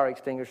like a fire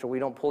extinguisher. We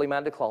don't pull him out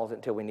of the closet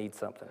until we need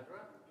something.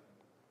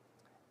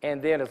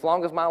 And then as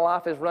long as my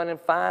life is running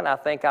fine, I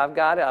think I've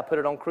got it. I put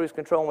it on cruise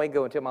control and we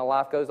go until my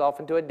life goes off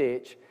into a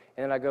ditch.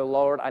 And then I go,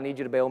 Lord, I need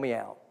you to bail me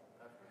out.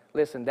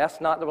 Listen,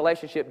 that's not the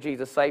relationship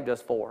Jesus saved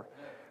us for.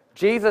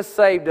 Jesus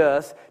saved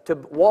us to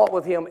walk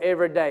with him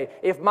every day.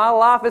 If my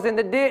life is in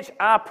the ditch,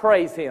 I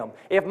praise him.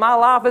 If my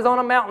life is on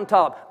a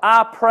mountaintop,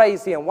 I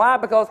praise him. Why?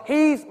 Because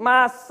he's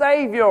my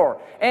Savior,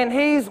 and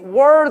he's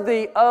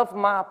worthy of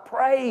my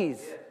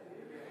praise.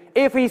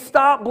 If he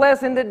stopped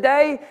blessing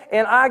today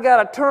and I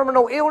got a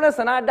terminal illness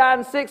and I died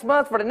in 6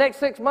 months, for the next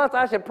 6 months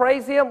I should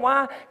praise him.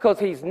 Why? Because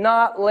he's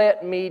not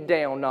let me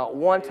down, not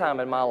one time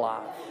in my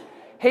life.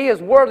 He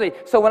is worthy.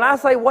 So when I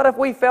say, what if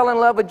we fell in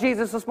love with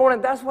Jesus this morning?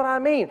 That's what I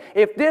mean.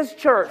 If this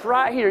church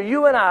right here,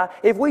 you and I,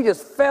 if we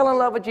just fell in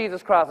love with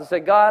Jesus Christ and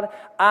said, God,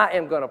 I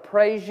am going to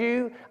praise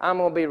you. I'm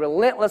going to be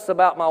relentless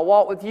about my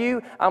walk with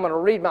you. I'm going to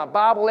read my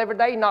Bible every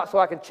day, not so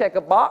I can check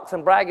a box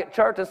and brag at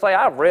church and say,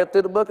 I've read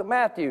through the book of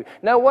Matthew.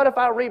 No, what if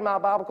I read my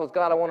Bible because,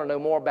 God, I want to know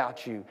more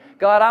about you.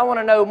 God, I want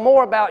to know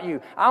more about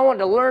you. I want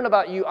to learn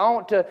about you. I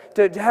want to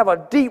have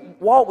a deep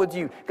walk with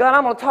you. God,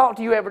 I'm going to talk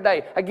to you every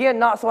day. Again,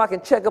 not so I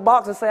can check a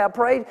box and say I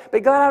prayed,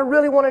 but God, I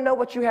really want to know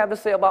what you have to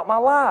say about my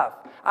life.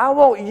 I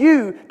want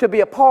you to be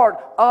a part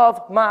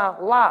of my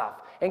life.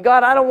 And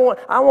God, I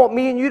want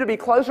me and you to be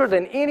closer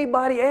than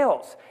anybody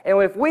else.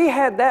 And if we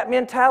had that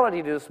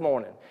mentality this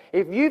morning,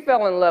 if you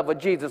fell in love with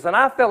Jesus and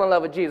I fell in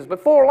love with Jesus,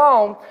 before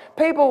long,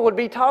 people would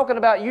be talking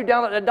about you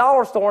down at the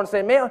dollar store and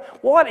saying, man,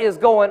 what is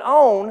going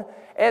on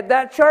at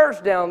that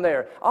church down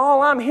there?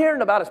 All I'm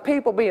hearing about is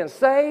people being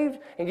saved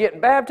and getting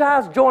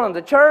baptized, joining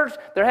the church.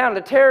 They're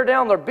having to tear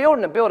down their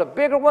building and build a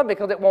bigger one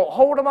because it won't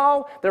hold them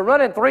all. They're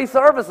running 3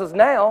 services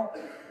now.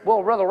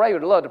 Well, Brother Ray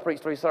would love to preach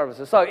 3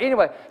 services. So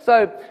anyway,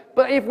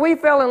 but if we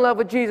fell in love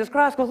with Jesus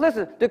Christ, because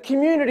listen, the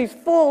community's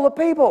full of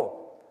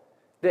people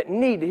that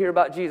need to hear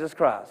about Jesus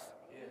Christ.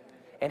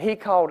 And he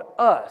called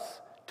us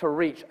to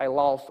reach a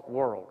lost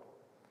world.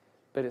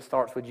 But it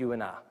starts with you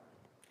and I.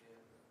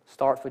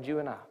 Starts with you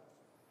and I.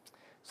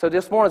 So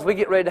this morning, as we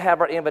get ready to have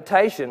our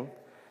invitation,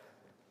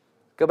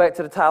 go back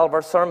to the title of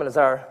our sermon as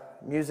our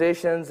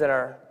musicians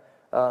and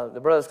the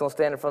brothers going to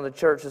stand in front of the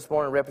church this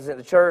morning and represent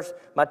the church.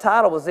 My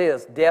title was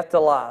this, Death to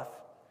Life.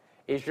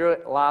 Is your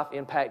life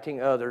impacting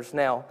others?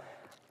 Now,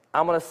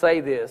 I'm going to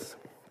say this.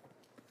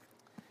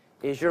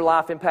 Is your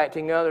life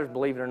impacting others?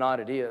 Believe it or not,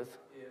 it is.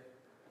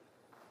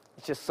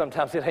 It's just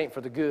sometimes it ain't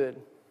for the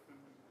good.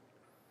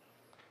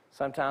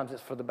 Sometimes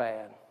it's for the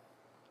bad.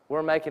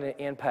 We're making an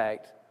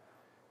impact,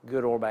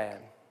 good or bad.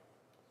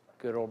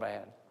 Good or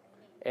bad.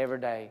 Every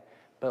day.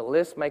 But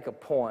let's make a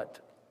point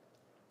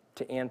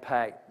to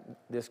impact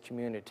this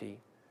community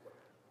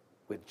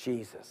with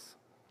Jesus.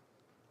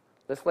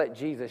 Let's let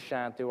Jesus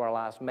shine through our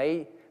lives.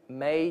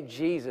 May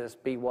Jesus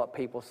be what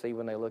people see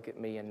when they look at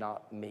me and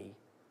not me.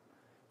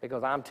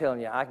 Because I'm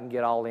telling you, I can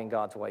get all in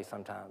God's way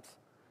sometimes.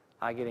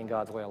 I get in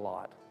God's way a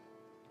lot.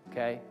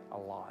 Okay? A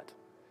lot.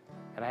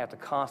 And I have to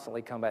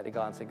constantly come back to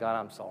God and say, God,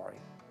 I'm sorry.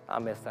 I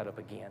messed that up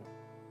again.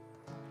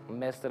 I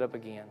messed it up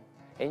again.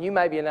 And you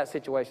may be in that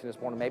situation this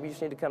morning. Maybe you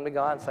just need to come to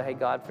God and say, hey,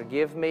 God,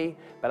 forgive me,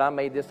 but I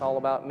made this all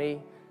about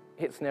me.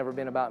 It's never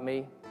been about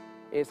me.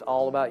 It's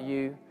all about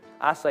you.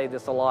 I say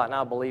this a lot, and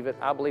I believe it.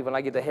 I believe when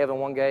I get to heaven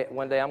one day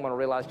I'm going to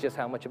realize just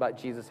how much about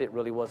Jesus it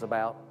really was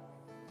about.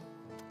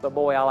 But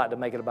boy, I like to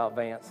make it about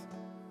Vance.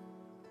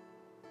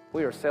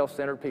 We are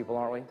self-centered people,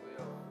 aren't we?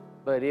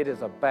 But it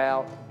is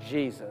about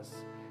Jesus.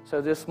 So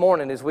this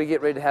morning, as we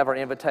get ready to have our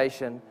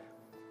invitation,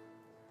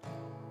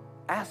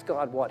 ask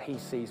God what he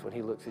sees when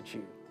he looks at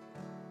you.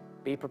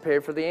 Be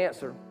prepared for the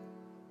answer.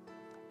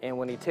 And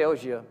when he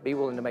tells you, be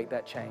willing to make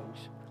that change.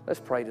 Let's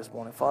pray this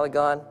morning. Father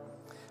God,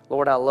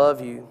 Lord, I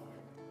love you.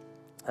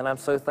 And I'm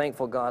so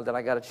thankful, God, that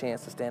I got a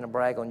chance to stand and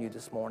brag on you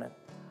this morning.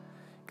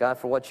 God,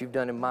 for what you've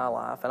done in my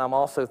life. And I'm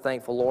also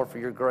thankful, Lord, for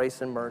your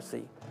grace and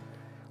mercy.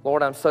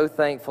 Lord, I'm so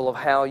thankful of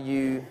how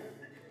you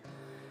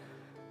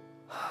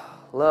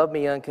love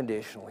me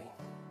unconditionally.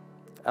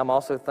 I'm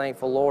also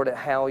thankful, Lord, at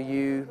how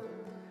you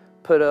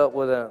put up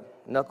with a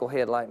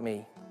knucklehead like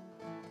me.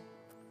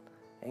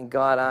 And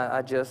God,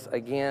 I just,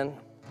 again,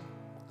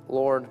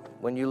 Lord,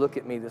 when you look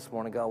at me this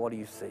morning, God, what do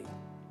you see?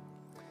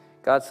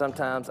 God,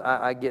 sometimes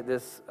I get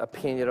this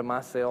opinion of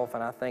myself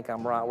and I think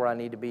I'm right where I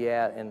need to be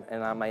at,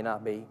 and I may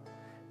not be.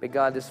 But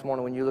God, this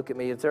morning when you look at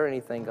me, is there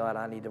anything, God,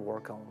 I need to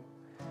work on?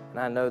 And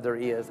I know there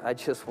is. I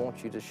just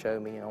want you to show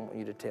me and I want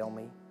you to tell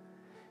me.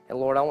 And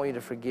Lord, I want you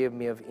to forgive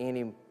me of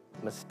any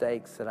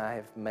mistakes that I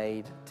have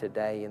made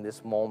today in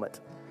this moment.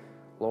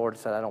 Lord,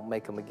 so I don't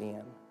make them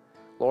again.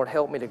 Lord,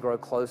 help me to grow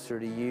closer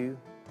to you.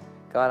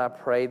 God, I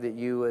pray that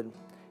you would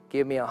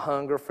give me a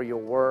hunger for your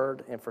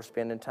word and for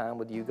spending time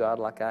with you, God,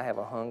 like I have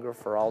a hunger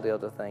for all the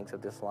other things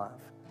of this life.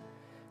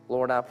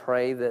 Lord, I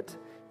pray that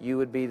you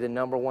would be the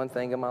number one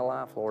thing in my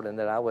life, Lord, and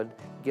that I would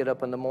get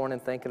up in the morning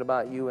thinking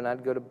about you and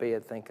I'd go to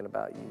bed thinking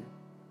about you.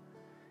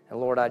 And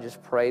Lord, I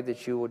just pray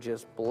that you will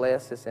just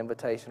bless this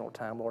invitational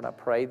time. Lord, I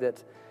pray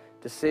that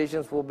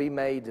decisions will be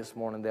made this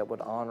morning that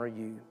would honor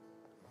you.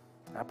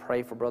 I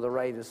pray for Brother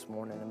Ray this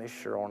morning and Miss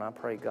Cheryl, and I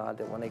pray, God,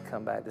 that when they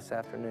come back this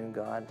afternoon,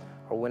 God,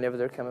 or whenever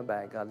they're coming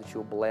back, God, that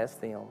you'll bless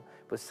them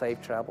with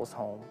safe travels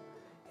home,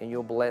 and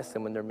you'll bless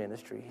them in their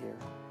ministry here.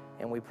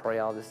 And we pray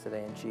all this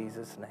today in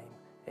Jesus' name.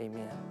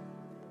 Amen.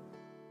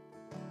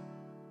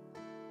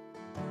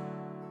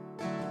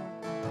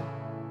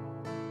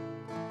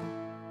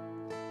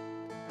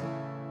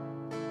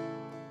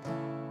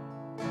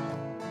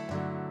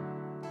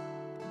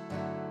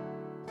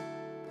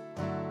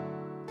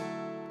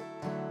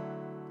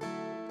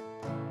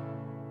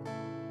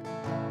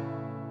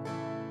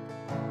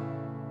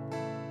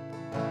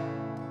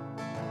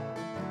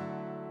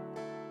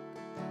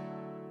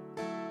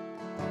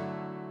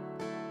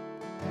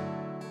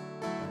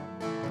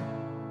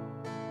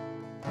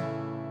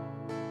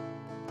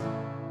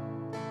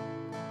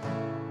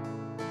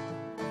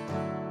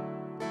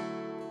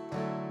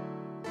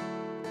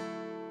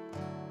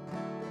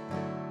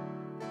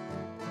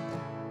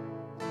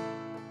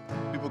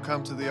 People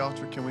come to the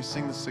altar. Can we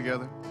sing this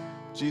together?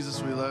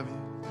 Jesus, we love you.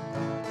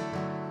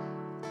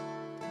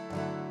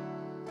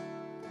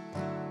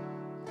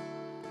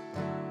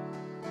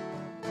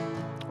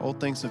 Old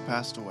things have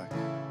passed away.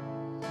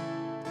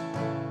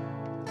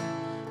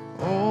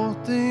 Old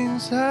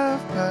things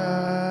have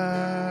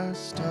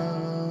passed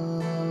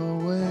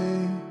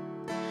away.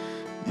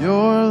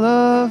 Your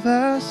love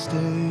has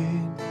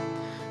stayed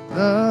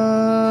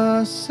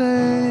the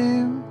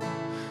same.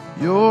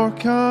 Your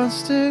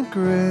constant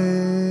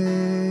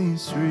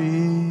grace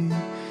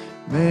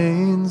remains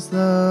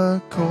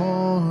the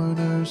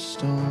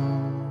cornerstone.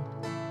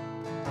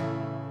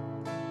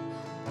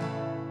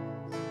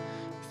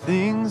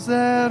 Things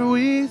that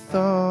we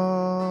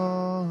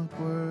thought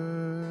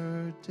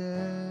were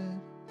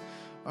dead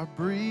are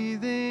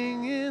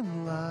breathing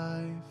in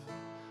life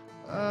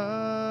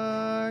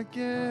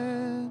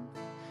again.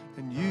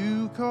 And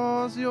you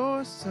cause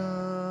your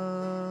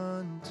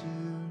sun to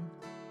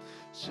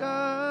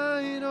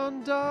shine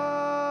on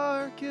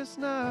darkest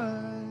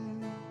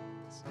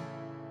nights.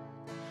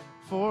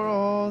 For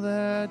all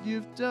that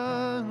you've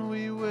done,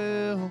 we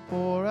will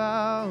pour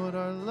out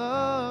our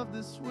love.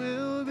 This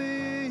will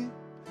be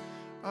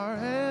our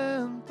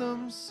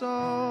anthem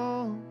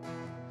song.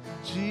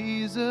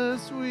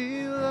 Jesus,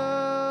 we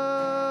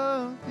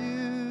love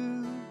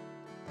you.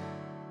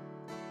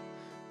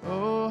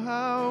 Oh,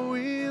 how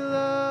we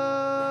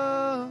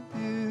love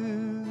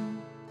you.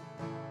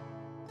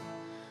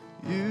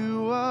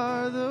 You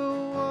are the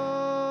one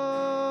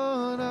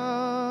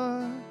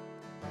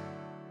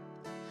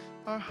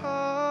our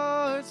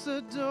hearts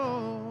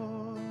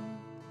adore.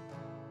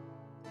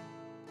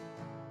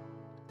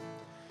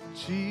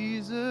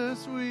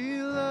 Jesus,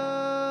 we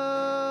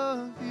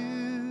love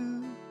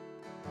you.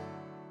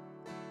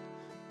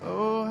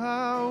 Oh,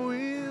 how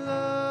we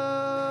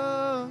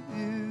love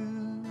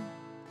you.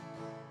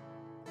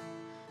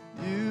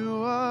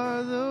 You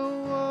are the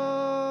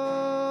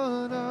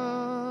one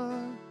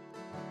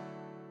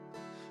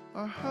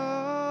our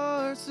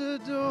hearts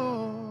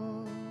adore.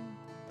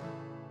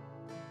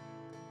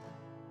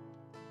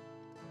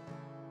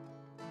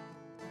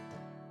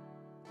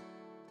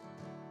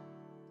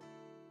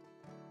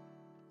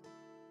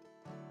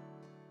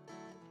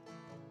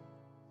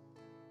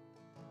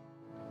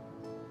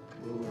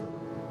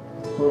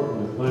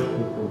 Certainly thank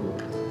you for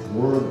the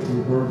word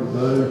we've heard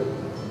today.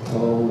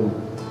 Not only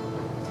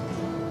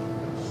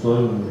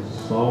sing the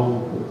song,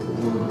 but the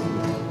word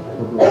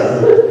of the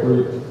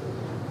preach.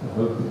 I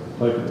hope you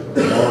take it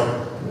to heart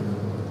and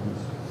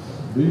just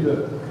be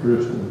that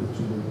Christian that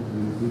you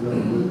need to be that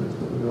witness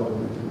that we all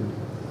need to be.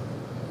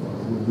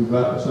 We'll be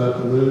back this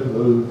afternoon.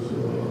 Those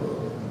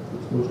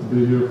that's supposed to be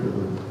here for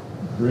the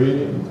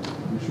reading,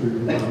 be sure you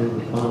have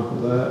the time for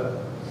that.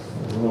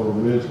 We're on a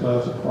men's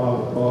class at 5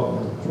 o'clock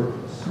and church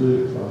at 6.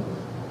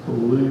 I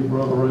believe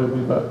Brother Ray will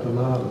be back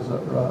tonight. Is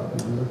that right?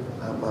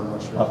 I'm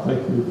not sure. I think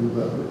he'll be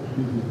back.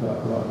 He'll be back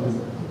right now.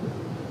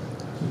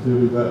 So he'll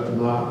be back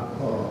tonight.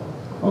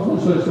 I was going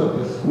to say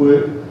something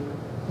quick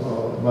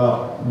about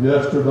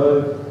yesterday.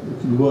 If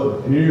you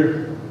wasn't here,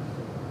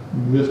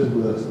 you missed a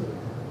blessing.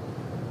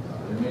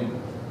 Amen.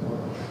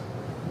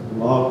 A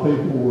lot of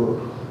people were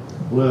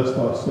blessed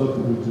by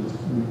something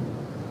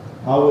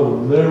I would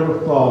have never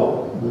thought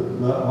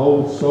that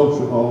whole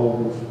social hall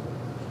was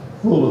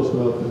full of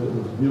stuff and it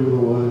was given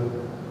away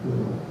in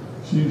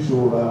a few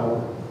short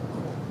hours.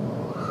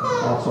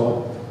 I saw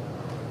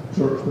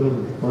church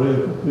members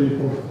praying for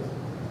people.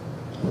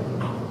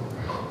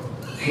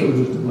 It was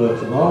just a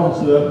blessing. I always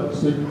see that and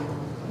see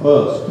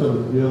us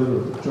coming together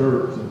as a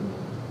church and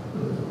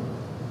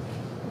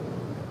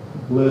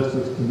bless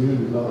this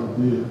community like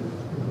we did.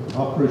 I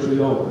appreciate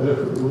all the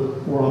effort.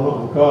 Before I'm not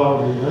going to call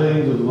any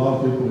names, there's a lot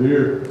of people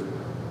here,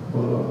 but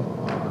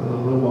I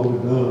know what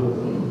we've done.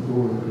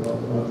 Glory to God.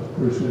 I just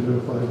appreciate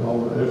everything, all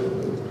the effort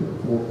that was put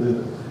forth in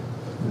it.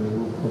 And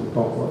we'll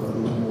talk about that a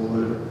little more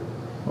later.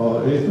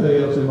 Anything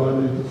else anybody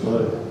needs to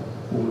say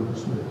before we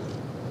dismiss?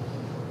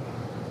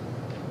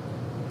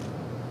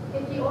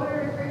 If you order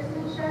a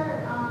Christmas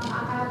shirt, I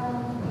have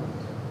them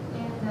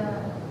in the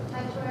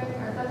sanctuary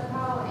or social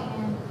hall,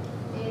 and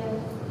if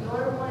you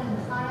order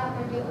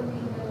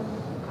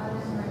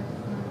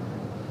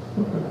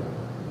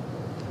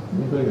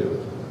Anything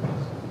else?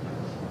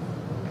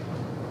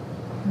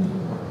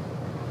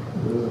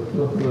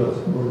 Nothing else,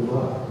 we're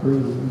not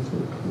approving,